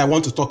that I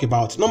want to talk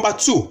about. Number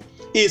 2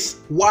 is,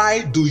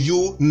 why do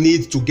you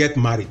need to get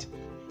married?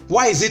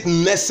 Why is it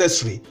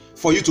necessary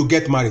for you to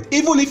get married?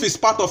 Even if it's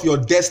part of your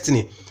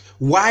destiny,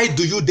 why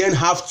do you then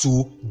have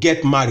to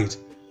get married?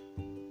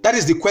 That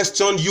is the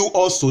question you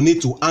also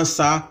need to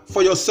answer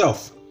for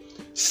yourself.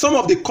 Some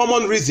of the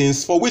common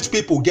reasons for which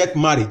people get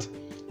married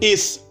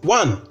is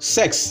 1,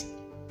 sex.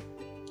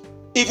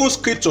 Even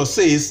scripture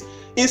says,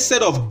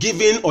 instead of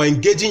giving or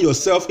engaging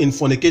yourself in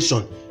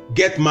fornication,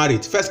 get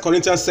married. 1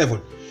 Corinthians 7.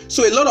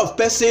 So a lot of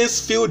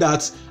persons feel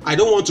that I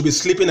don't want to be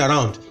sleeping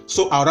around,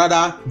 so I'd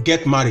rather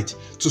get married.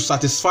 To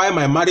satisfy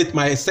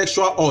my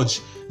sexual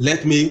urge,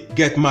 let me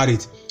get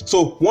married.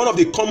 So one of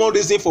the common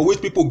reasons for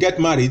which people get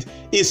married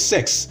is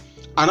sex.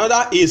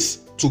 Another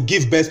is to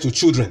give birth to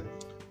children,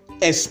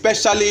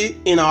 especially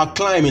in our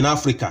climate in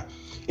Africa.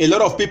 A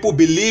lot of people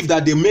believe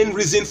that the main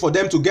reason for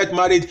them to get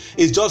married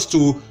is just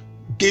to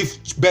give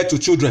birth to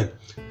children.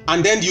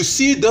 And then you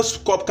see those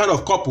kind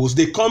of couples,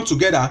 they come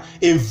together,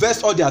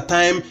 invest all their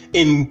time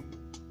in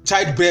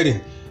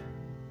childbearing.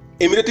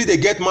 Immediately they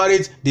get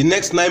married, the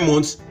next 9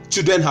 months,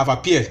 children have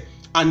appeared.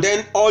 And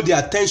then all the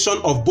attention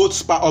of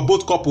both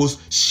couples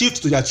shifts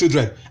to their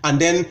children. And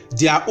then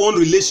their own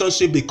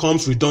relationship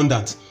becomes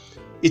redundant.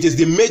 It is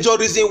the major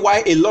reason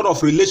why a lot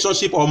of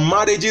relationship or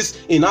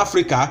marriages in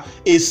Africa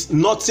is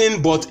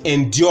nothing but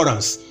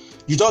endurance.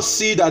 You just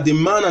see that the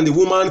man and the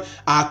woman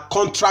are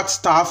contract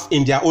staff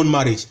in their own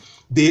marriage.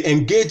 They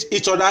engage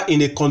each other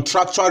in a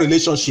contractual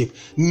relationship.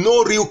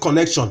 No real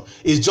connection.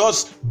 It's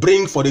just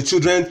bring for the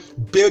children,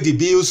 pay the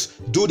bills,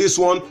 do this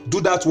one,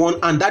 do that one,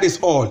 and that is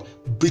all.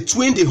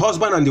 Between the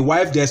husband and the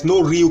wife, there's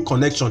no real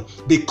connection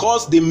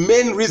because the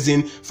main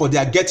reason for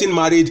their getting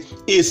married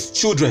is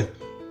children.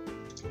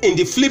 In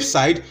the flip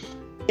side,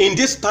 in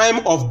this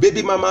time of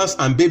baby mamas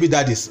and baby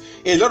daddies,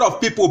 a lot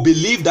of people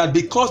believe that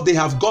because they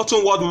have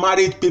gotten what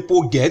married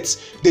people get,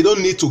 they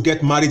don't need to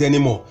get married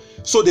anymore.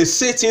 So they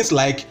say things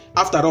like,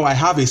 after all, I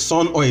have a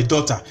son or a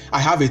daughter, I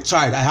have a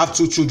child, I have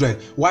 2 children.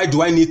 Why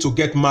do I need to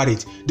get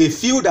married? They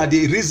feel that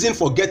the reason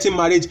for getting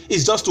married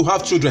is just to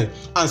have children.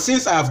 And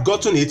since I have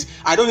gotten it,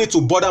 I don't need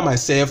to bother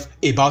myself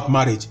about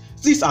marriage.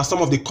 These are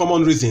some of the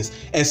common reasons,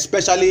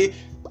 especially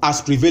as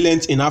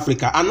prevalent in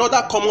Africa.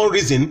 Another common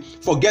reason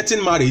for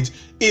getting married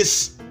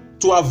is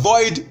to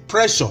avoid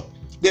pressure.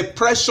 The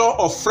pressure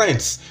of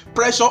friends,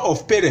 pressure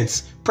of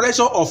parents,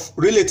 pressure of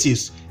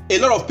relatives. A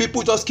lot of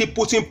people just keep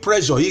putting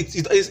pressure.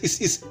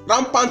 It's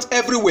rampant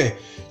everywhere.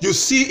 You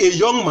see a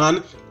young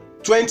man,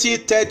 20,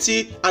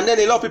 30, and then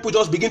a lot of people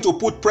just begin to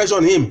put pressure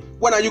on him.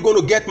 When are you going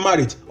to get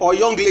married? Or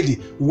young lady,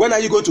 when are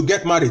you going to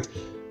get married?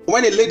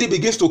 When a lady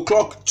begins to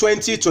clock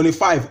 20,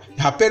 25,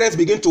 her parents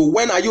begin to,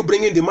 when are you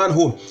bringing the man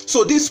home?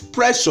 So this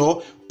pressure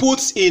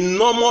puts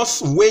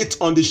enormous weight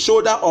on the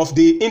shoulder of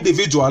the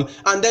individual,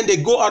 and then they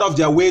go out of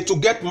their way to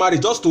get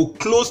married just to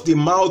close the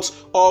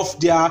mouth of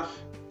their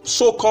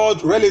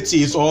so-called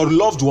relatives or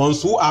loved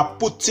ones who are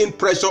putting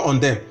pressure on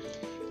them.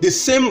 The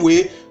same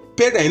way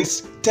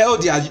parents tell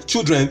their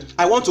children,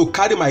 I want to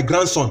carry my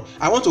grandson,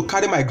 I want to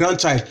carry my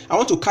grandchild, I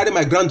want to carry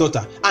my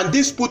granddaughter, and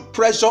this put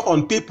pressure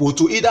on people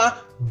to either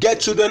get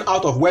children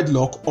out of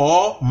wedlock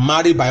or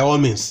marry by all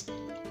means.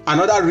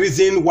 Another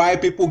reason why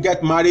people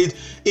get married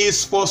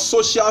is for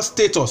social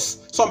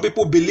status. Some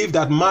people believe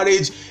that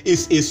marriage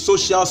is a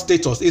social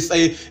status,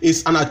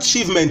 it's an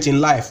achievement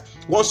in life.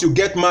 Once you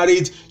get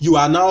married, you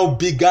are now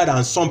bigger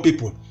than some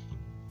people.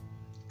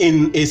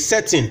 In a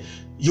setting,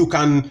 you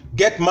can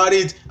get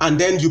married and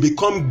then you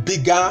become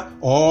bigger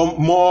or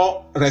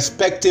more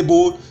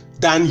respectable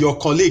than your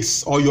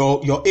colleagues or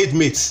your age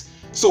mates.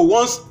 So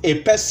once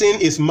a person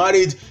is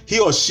married, he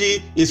or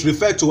she is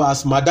referred to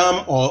as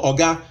Madam or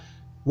Oga,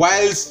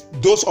 whilst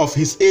those of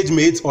his age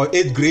mates or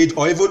age grade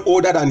or even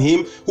older than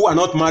him who are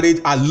not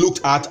married are looked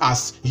at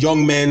as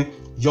young men,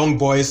 young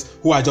boys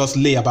who are just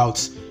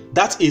layabouts.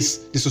 That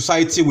is the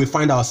society we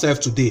find ourselves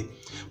today.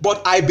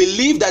 But I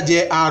believe that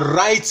there are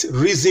right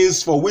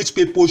reasons for which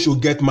people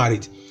should get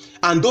married.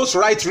 And those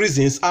right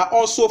reasons are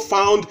also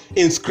found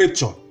in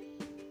scripture.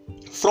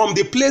 From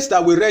the place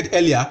that we read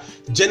earlier,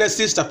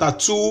 Genesis chapter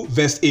 2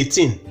 verse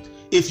 18.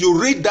 If you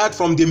read that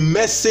from the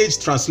Message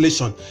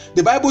translation,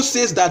 the Bible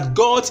says that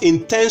God's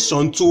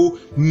intention to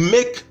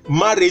make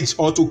marriage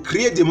or to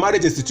create the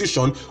marriage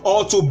institution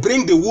or to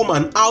bring the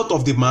woman out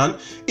of the man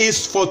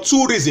is for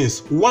two reasons.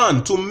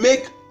 One, to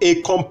make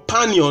a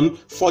companion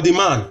for the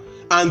man,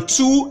 and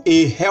two,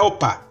 a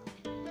helper.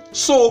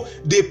 So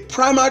the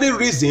primary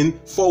reason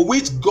for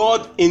which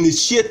God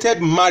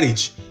initiated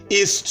marriage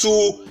is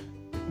to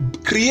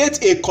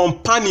create a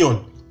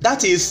companion.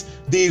 That is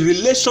the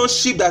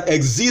relationship that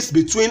exists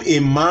between a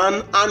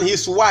man and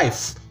his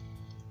wife.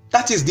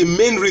 That is the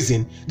main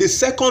reason. The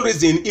second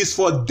reason is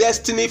for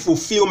destiny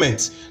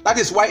fulfillment. That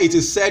is why it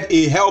is said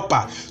a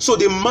helper. So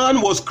the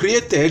man was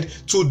created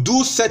to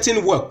do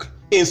certain work.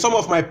 In some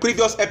of my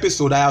previous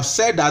episodes, I have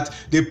said that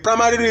the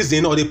primary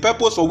reason or the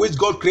purpose for which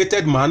God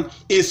created man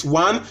is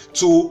one,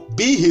 to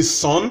be his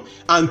son,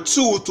 and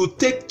two, to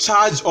take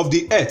charge of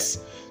the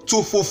earth.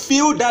 To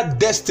fulfill that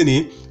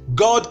destiny,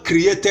 God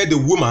created the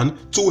woman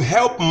to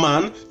help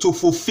man to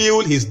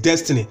fulfill his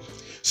destiny.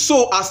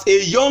 So as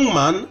a young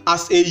man,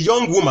 as a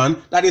young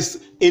woman that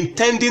is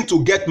intending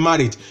to get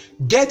married,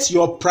 get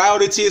your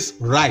priorities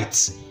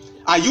right.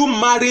 Are you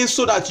marrying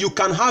so that you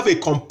can have a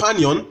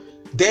companion?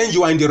 Then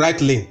you are in the right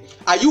lane.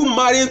 Are you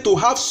marrying to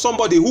have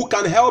somebody who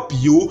can help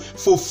you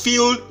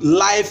fulfill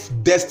life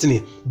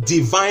destiny,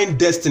 divine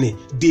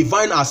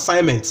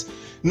assignment?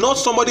 Not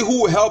somebody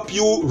who will help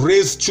you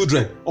raise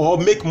children or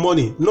make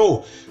money.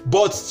 No,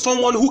 but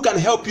someone who can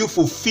help you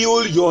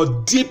fulfill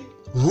your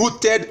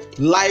deep-rooted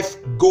life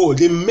goal,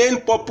 the main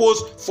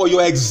purpose for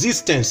your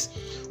existence.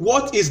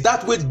 What is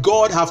that which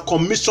God have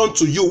commissioned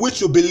to you,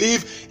 which you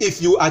believe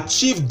if you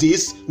achieve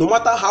this, no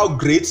matter how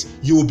great,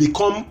 you will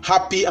become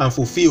happy and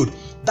fulfilled?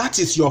 That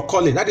is your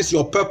calling. That is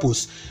your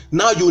purpose.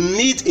 Now you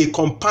need a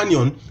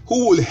companion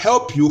who will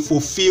help you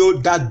fulfill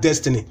that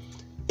destiny.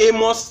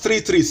 Amos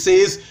 3:3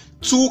 says,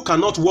 two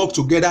cannot work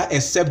together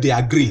except they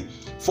agree.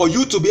 For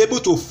you to be able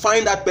to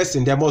find that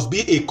person, there must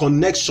be a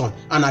connection,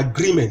 an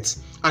agreement.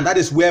 And that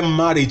is where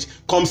marriage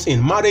comes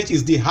in. Marriage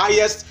is the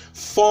highest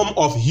form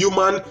of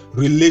human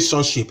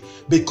relationship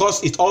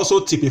because it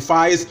also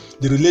typifies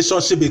the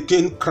relationship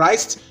between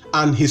Christ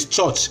and his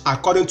church,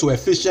 according to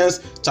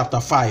Ephesians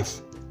chapter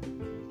 5.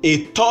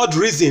 A third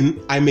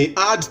reason I may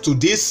add to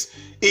this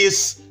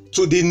is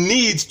to the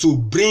need to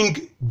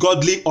bring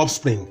godly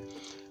offspring.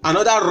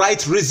 Another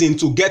right reason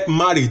to get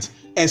married,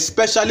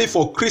 especially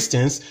for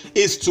Christians,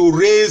 is to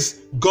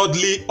raise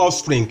godly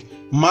offspring.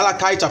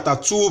 Malachi chapter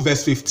 2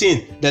 verse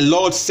 15, the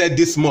Lord said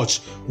this much.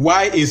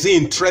 Why is he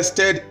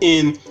interested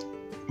in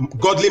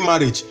godly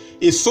marriage?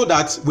 Is so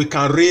that we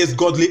can raise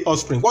godly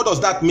offspring. What does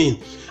that mean?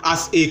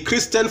 As a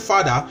Christian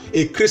father,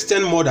 a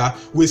Christian mother,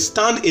 we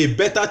stand a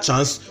better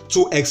chance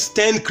to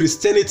extend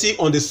Christianity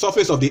on the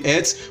surface of the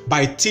earth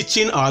by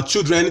teaching our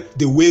children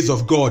the ways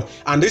of God.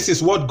 And this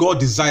is what God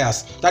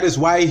desires. That is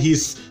why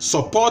his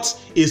support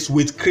is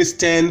with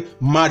Christian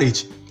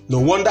marriage. No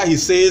wonder he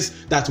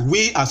says that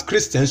we as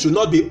Christians should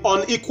not be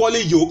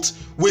unequally yoked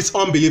with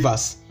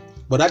unbelievers.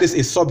 But that is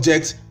a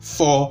subject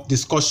for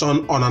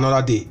discussion on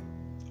another day.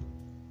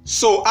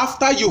 So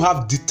after you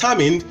have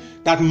determined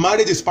that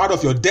marriage is part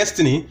of your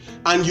destiny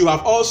and you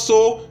have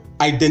also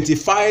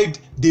identified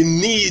the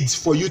needs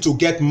for you to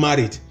get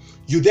married,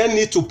 you then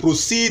need to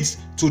proceed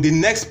to the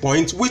next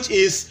point, which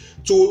is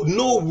to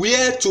know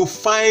where to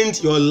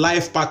find your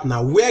life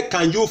partner. Where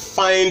can you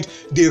find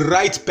the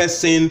right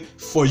person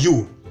for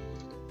you?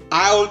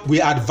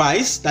 We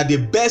advise that the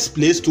best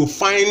place to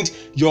find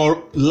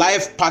your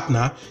life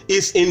partner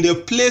is in the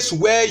place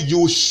where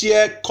you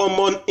share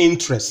common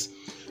interests.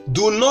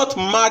 Do not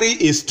marry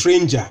a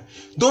stranger.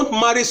 Don't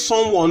marry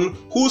someone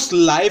whose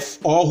life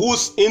or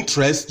whose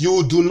interest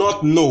you do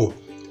not know.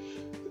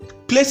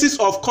 Places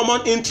of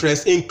common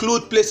interest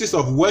include places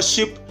of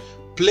worship,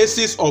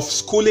 places of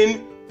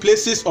schooling,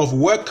 places of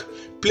work,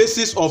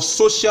 places of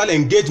social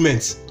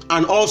engagement,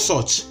 and all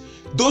such.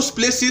 Those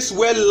places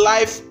where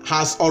life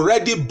has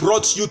already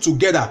brought you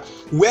together,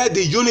 where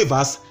the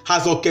universe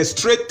has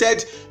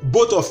orchestrated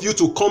both of you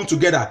to come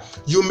together.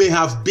 You may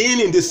have been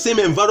in the same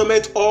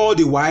environment all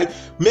the while.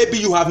 Maybe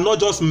you have not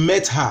just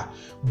met her,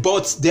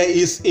 but there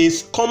is a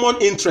common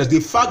interest.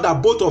 The fact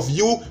that both of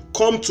you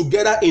come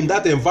together in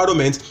that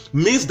environment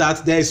means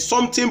that there is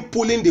something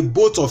pulling the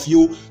both of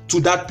you to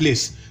that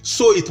place.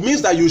 So it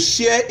means that you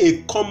share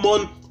a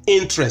common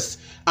interest.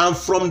 And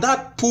from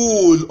that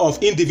pool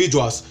of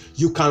individuals,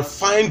 you can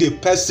find a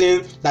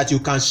person that you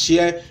can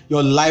share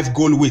your life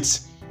goal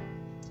with.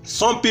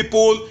 Some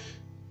people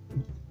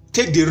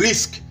take the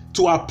risk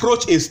to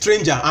approach a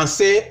stranger and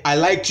say, I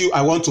like you,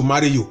 I want to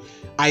marry you.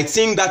 I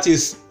think that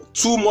is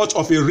too much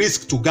of a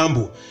risk to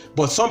gamble.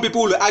 But some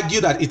people will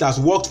argue that it has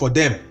worked for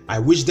them. I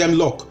wish them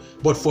luck.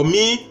 But for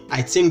me,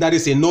 I think that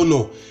is a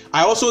no-no.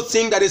 I also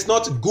think that it's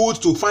not good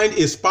to find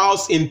a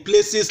spouse in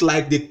places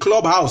like the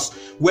clubhouse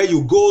where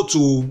you go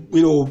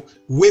to,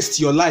 waste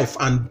your life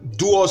and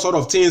do all sort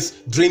of things,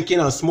 drinking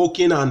and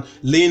smoking and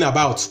laying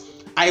about.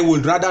 I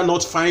would rather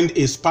not find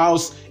a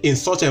spouse in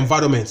such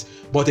environments.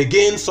 But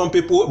again, some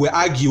people will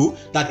argue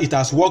that it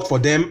has worked for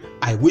them.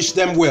 I wish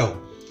them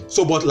well.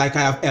 So, but like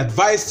I have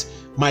advised,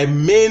 my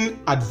main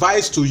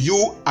advice to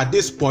you at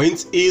this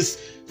point is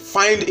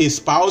find a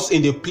spouse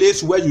in a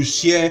place where you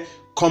share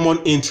common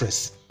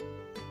interests.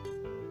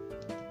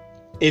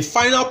 A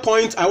final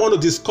point I want to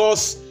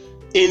discuss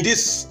in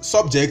this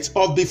subject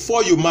of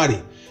before you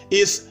marry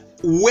is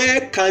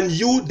where can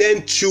you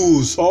then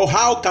choose, or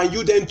how can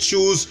you then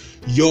choose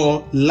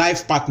your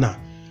life partner?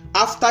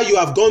 After you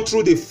have gone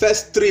through the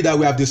first three that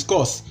we have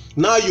discussed,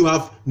 now you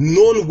have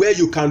known where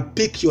you can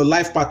pick your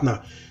life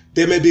partner.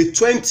 There may be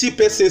 20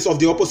 persons of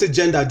the opposite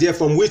gender there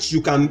from which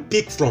you can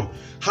pick from.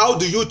 How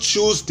do you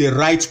choose the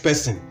right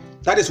person?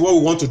 That is what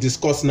we want to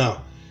discuss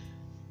now.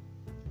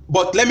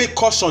 But let me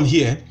caution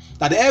here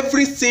that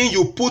everything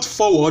you put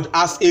forward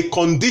as a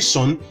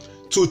condition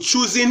to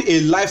choosing a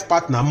life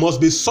partner must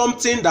be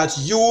something that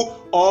you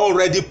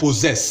already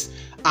possess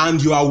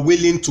and you are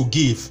willing to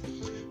give.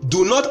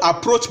 Do not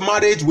approach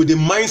marriage with the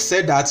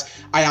mindset that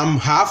I am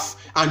half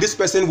and this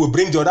person will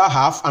bring the other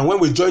half, and when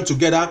we join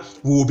together,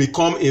 we will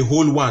become a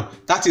whole one.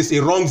 That is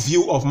a wrong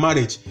view of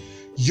marriage.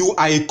 You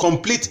are a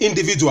complete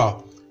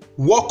individual.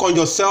 Work on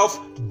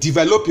yourself,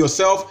 develop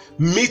yourself,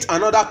 meet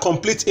another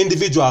complete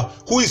individual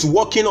who is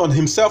working on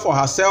himself or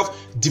herself,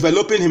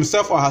 developing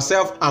himself or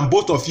herself, and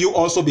both of you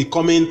also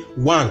becoming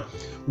one.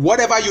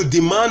 Whatever you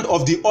demand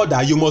of the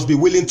other, you must be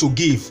willing to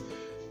give.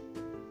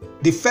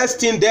 The first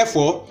thing,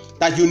 therefore,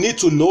 that you need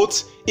to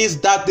note is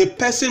that the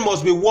person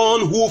must be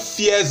one who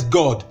fears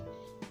God.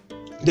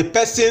 The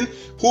person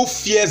who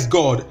fears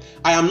God.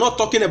 I am not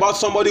talking about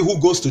somebody who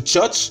goes to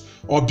church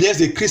or bears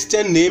a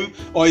Christian name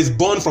or is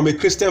born from a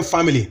Christian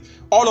family.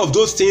 All of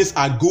those things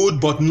are good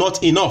but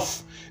not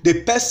enough.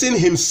 The person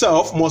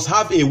himself must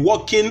have a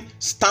working,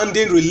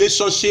 standing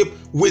relationship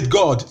with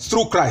God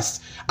through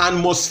Christ,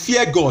 and must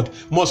fear God,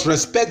 must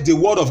respect the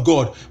word of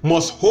God,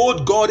 must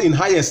hold God in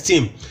high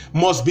esteem,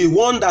 must be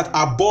one that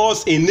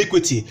abhors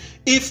iniquity.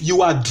 If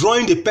you are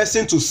drawing the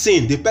person to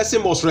sin, the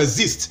person must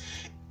resist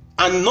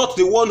and not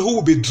the one who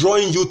will be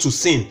drawing you to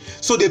sin.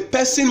 So the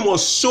person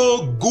must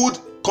show good,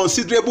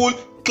 considerable,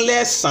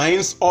 clear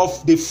signs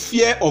of the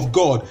fear of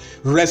God,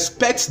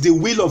 respects the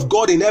will of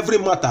God in every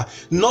matter,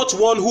 not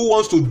one who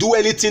wants to do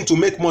anything to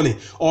make money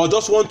or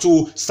just want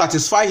to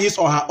satisfy his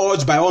or her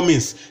urge by all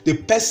means. The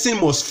person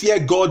must fear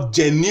God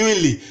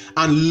genuinely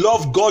and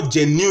love God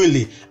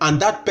genuinely, and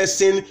that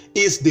person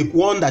is the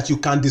one that you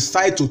can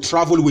decide to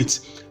travel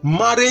with.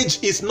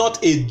 Marriage is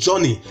not a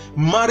journey.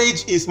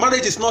 Marriage is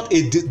not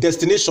a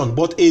destination,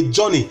 but a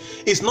journey.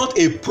 It's not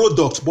a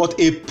product, but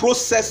a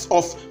process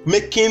of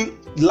making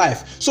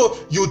life. So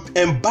you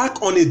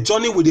embark on a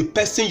journey with the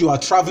person you are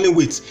traveling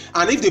with,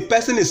 and if the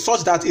person is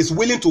such that is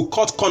willing to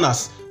cut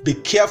corners, be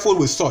careful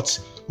with such.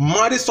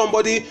 Marry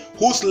somebody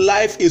whose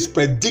life is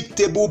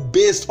predictable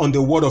based on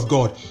the word of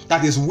God,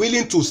 that is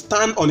willing to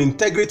stand on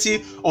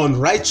integrity, on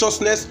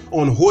righteousness,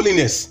 on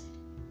holiness.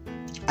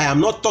 I am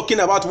not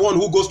talking about one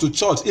who goes to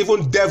church.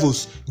 Even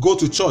devils go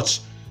to church.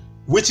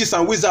 Witches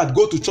and wizards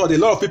go to church. A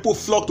lot of people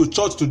flock to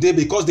church today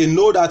because they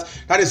know that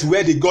that is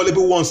where the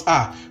gullible ones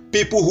are.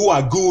 People who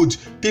are good,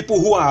 people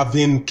who have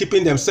been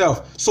keeping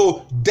themselves.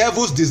 So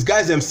devils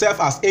disguise themselves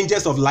as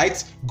angels of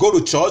light, go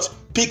to church,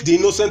 pick the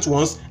innocent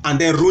ones, and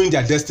then ruin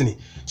their destiny.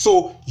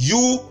 So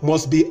you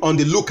must be on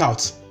the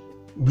lookout.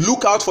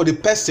 Look out for the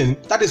person.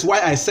 That is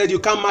why I said you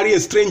can't marry a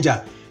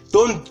stranger.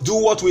 Don't do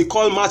what we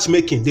call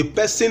matchmaking. The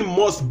person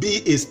must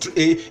be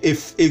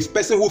a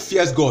person who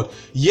fears God.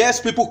 Yes,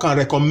 people can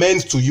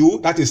recommend to you.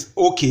 That is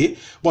okay.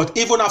 But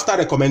even after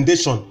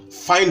recommendation,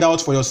 find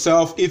out for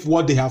yourself if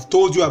what they have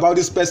told you about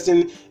this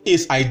person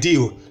is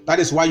ideal. That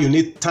is why you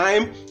need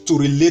time to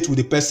relate with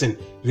the person.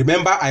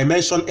 Remember, I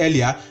mentioned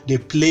earlier the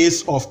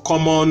place of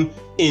common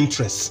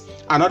interest.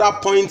 Another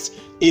point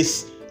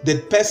is The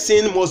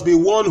person must be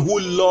one who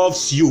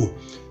loves you.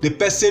 The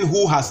person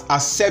who has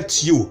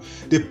accepted you.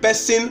 The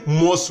person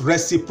must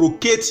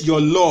reciprocate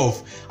your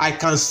love. I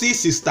can see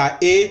Sister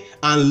A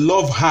and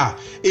love her.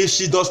 If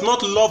she does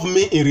not love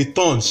me in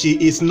return, she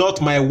is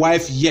not my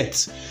wife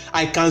yet.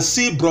 I can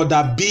see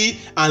Brother B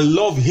and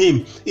love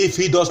him. If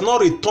he does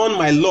not return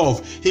my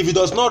love, if he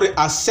does not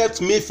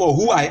accept me for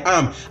who I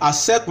am,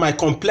 accept my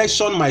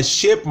complexion, my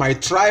shape, my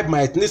tribe,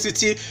 my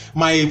ethnicity,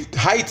 my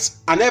height,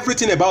 and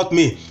everything about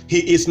me,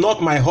 he is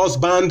not my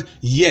husband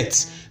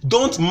yet.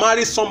 Don't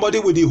marry somebody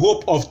with the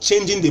hope of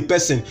changing the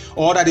person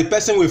or that the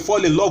person will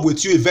fall in love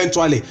with you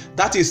eventually.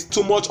 That is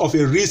too much of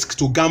a risk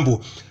to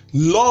gamble.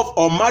 Love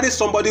or marry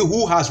somebody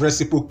who has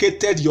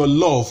reciprocated your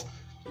love.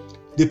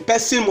 The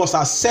person must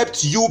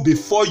accept you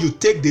before you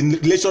take the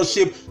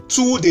relationship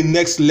to the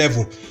next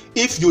level.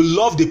 If you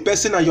love the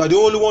person and you are the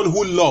only one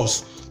who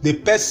loves, the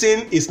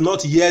person is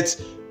not yet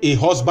a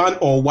husband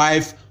or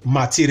wife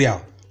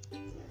material.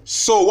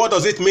 So what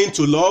does it mean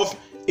to love?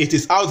 It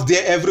is out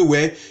there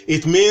everywhere.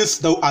 It means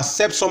to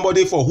accept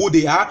somebody for who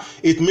they are.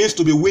 It means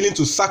to be willing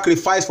to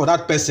sacrifice for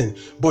that person.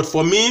 But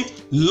for me,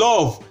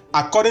 love,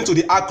 according to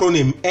the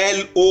acronym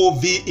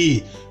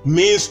LOVE,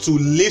 means to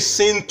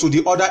listen to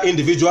the other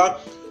individual,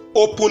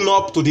 open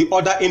up to the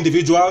other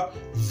individual,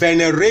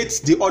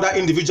 venerate the other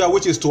individual,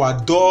 which is to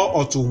adore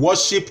or to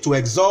worship, to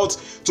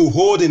exalt, to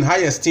hold in high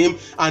esteem,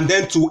 and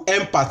then to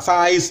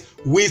empathize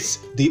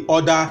with the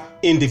other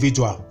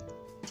individual.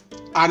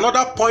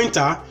 Another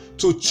pointer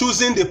to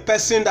choosing the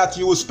person that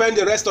you will spend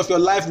the rest of your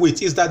life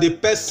with is that the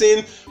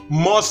person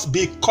must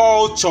be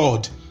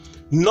cultured,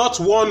 not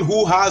one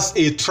who has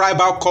a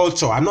tribal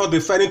culture. I'm not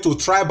referring to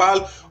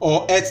tribal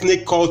or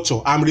ethnic culture.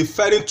 I'm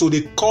referring to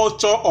the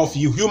culture of a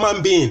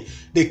human being,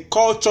 the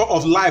culture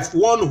of life,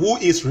 one who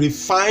is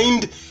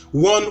refined,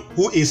 one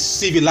who is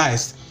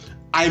civilized.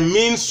 I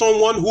mean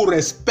someone who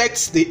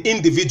respects the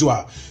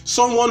individual,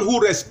 someone who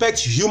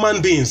respects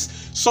human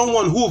beings,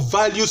 someone who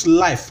values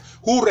life,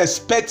 who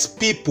respects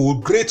people,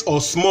 great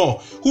or small,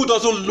 who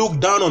doesn't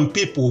look down on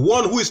people,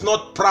 one who is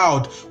not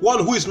proud,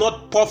 one who is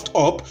not puffed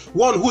up,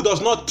 one who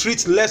does not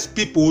treat less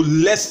people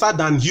lesser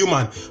than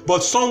human,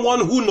 but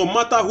someone who, no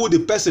matter who the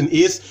person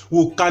is,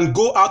 who can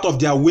go out of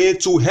their way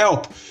to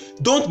help.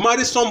 Don't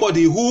marry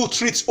somebody who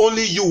treats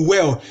only you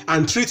well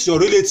and treats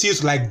your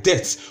relatives like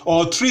death,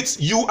 or treats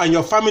you and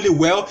your family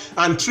well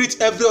and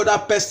treats every other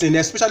person,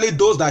 especially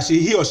those that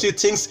he or she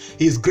thinks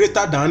is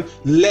greater than,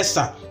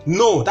 lesser.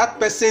 No,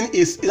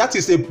 that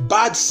is a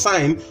bad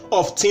sign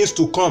of things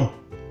to come.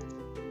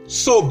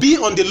 So be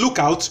on the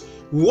lookout.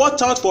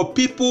 Watch out for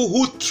people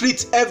who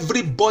treat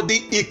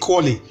everybody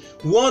equally.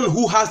 One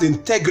who has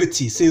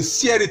integrity,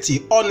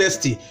 sincerity,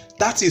 honesty.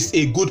 That is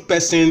a good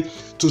person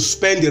to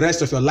spend the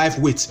rest of your life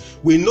with.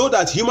 We know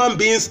that human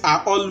beings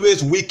are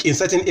always weak in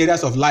certain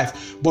areas of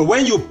life, but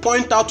when you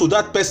point out to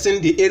that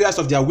person the areas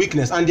of their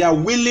weakness and they are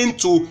willing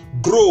to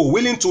grow,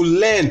 willing to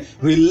learn,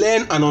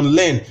 relearn and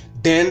unlearn,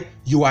 then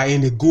you are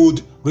in a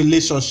good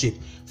relationship.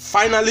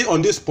 Finally,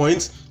 on this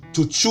point,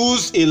 to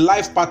choose a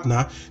life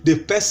partner, the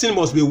person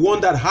must be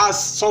one that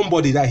has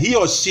somebody that he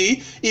or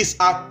she is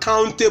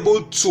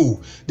accountable to.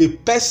 The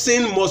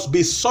person must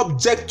be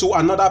subject to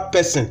another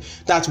person,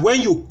 that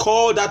when you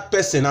call that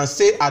person and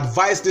say,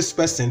 advise this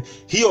person,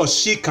 he or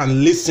she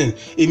can listen.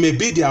 It may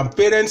be their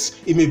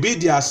parents, it may be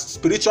their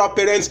spiritual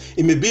parents,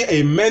 it may be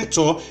a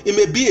mentor, it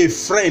may be a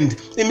friend,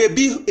 it may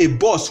be a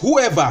boss,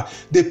 whoever.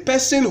 The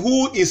person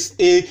who is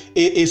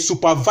a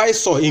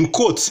supervisor, in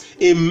quotes,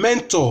 a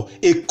mentor,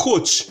 a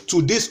coach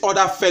to this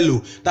other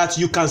fellow, that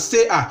you can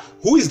say,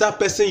 who is that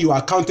person you are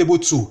accountable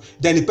to?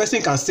 Then the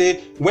person can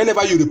say,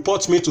 whenever you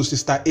report me to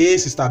Sister A,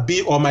 Sister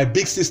B, or my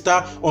big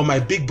sister, or my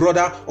big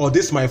brother, or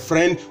this my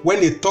friend, when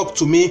they talk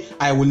to me,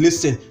 I will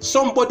listen.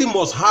 Somebody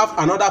must have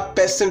another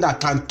person that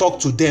can talk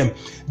to them.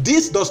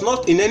 This does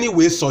not in any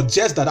way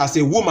suggest that as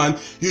a woman,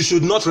 you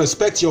should not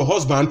respect your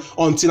husband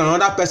until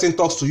another person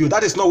talks to you.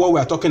 That is not what we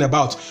are talking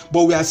about.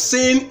 But we are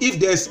saying, if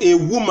there's a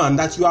woman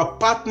that you are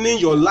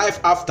partnering your life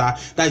after,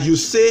 that you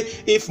say,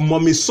 if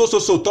mommy so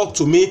talk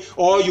to me,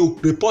 or you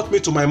report me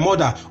to my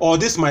mother, or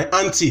this my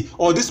auntie,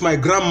 or this my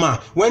grandma,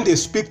 when they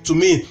speak to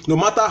me, no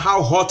matter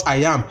how hot I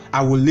am,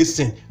 I will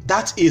listen.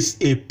 That is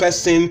a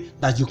person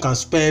that you can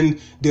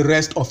spend the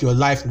rest of your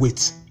life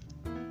with.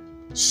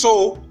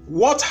 So,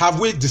 what have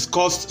we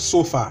discussed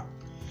so far?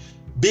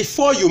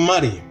 Before you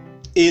marry,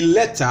 a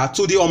letter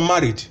to the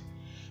unmarried.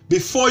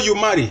 Before you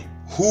marry,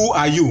 who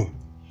are you?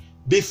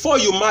 Before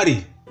you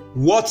marry,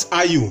 what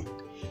are you?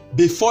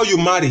 Before you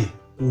marry,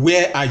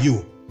 where are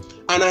you?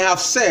 And I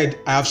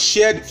have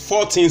shared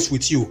 4 things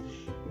with you.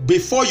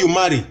 Before you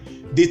marry,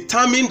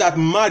 determine that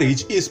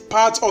marriage is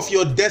part of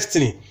your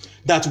destiny.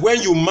 that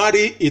when you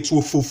marry, it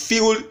will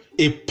fulfill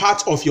a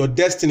part of your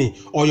destiny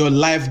or your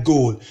life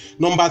goal.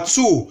 Number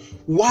 2,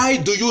 why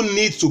do you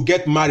need to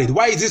get married?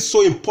 Why is it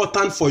so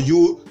important for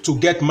you to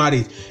get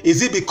married?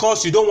 Is it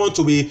because you don't want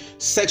to be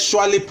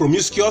sexually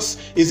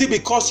promiscuous? Is it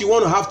because you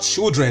want to have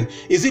children?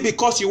 Is it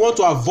because you want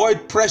to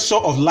avoid pressure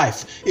of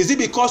life? Is it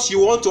because you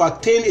want to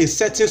attain a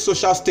certain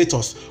social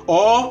status?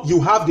 Or you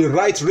have the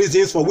right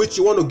reasons for which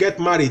you want to get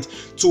married,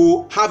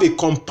 to have a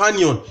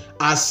companion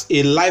as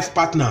a life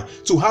partner,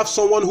 to have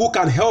someone who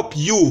can help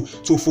you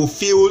to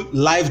fulfill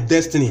life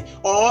destiny?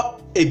 Or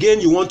again,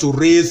 you want to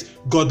raise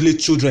godly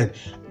children?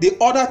 The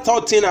other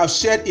third thing I've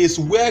shared is,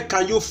 where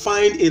can you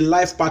find a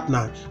life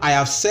partner? I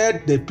have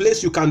said the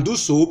place you can do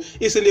so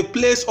is in a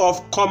place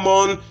of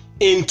common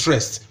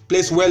interest,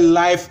 place where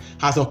life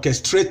has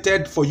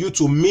orchestrated for you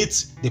to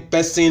meet the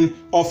person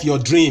of your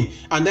dream.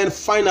 And then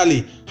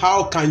finally,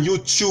 how can you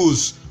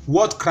choose?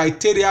 What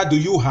criteria do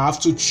you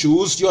have to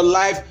choose your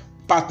life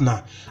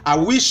partner? I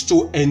wish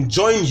to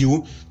enjoin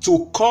you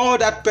to call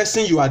that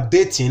person you are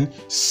dating,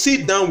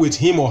 sit down with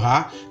him or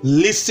her,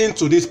 listen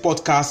to this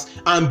podcast,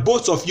 and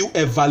both of you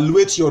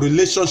evaluate your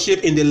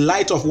relationship in the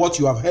light of what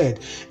you have heard.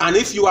 And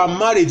if you are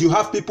married, you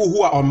have people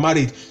who are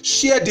unmarried,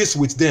 share this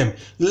with them.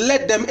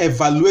 Let them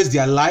evaluate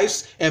their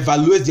lives,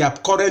 evaluate their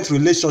current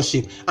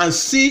relationship, and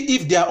see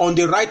if they are on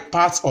the right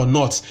path or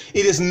not.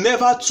 It is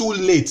never too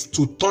late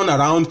to turn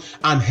around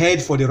and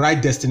head for the right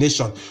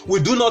destination. We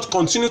do not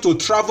continue to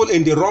travel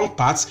in the wrong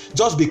path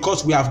just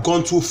because we have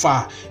gone too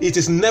far. It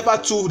is never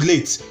too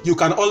late. You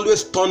can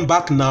always turn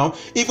back now.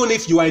 Even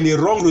if you are in a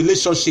wrong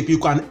relationship, you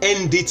can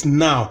end it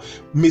now.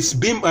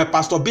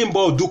 Pastor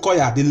Bimbo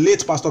Odukoya, the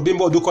late Pastor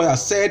Bimbo Odukoya,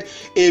 said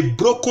a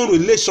broken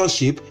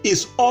relationship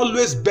is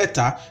always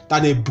better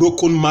than a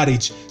broken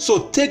marriage.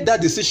 So take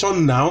that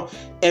decision now,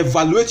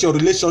 evaluate your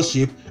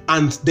relationship,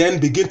 and then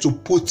begin to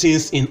put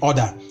things in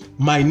order.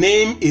 My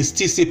name is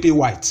TCP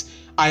White.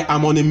 I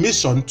am on a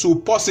mission to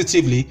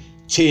positively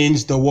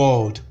change the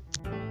world.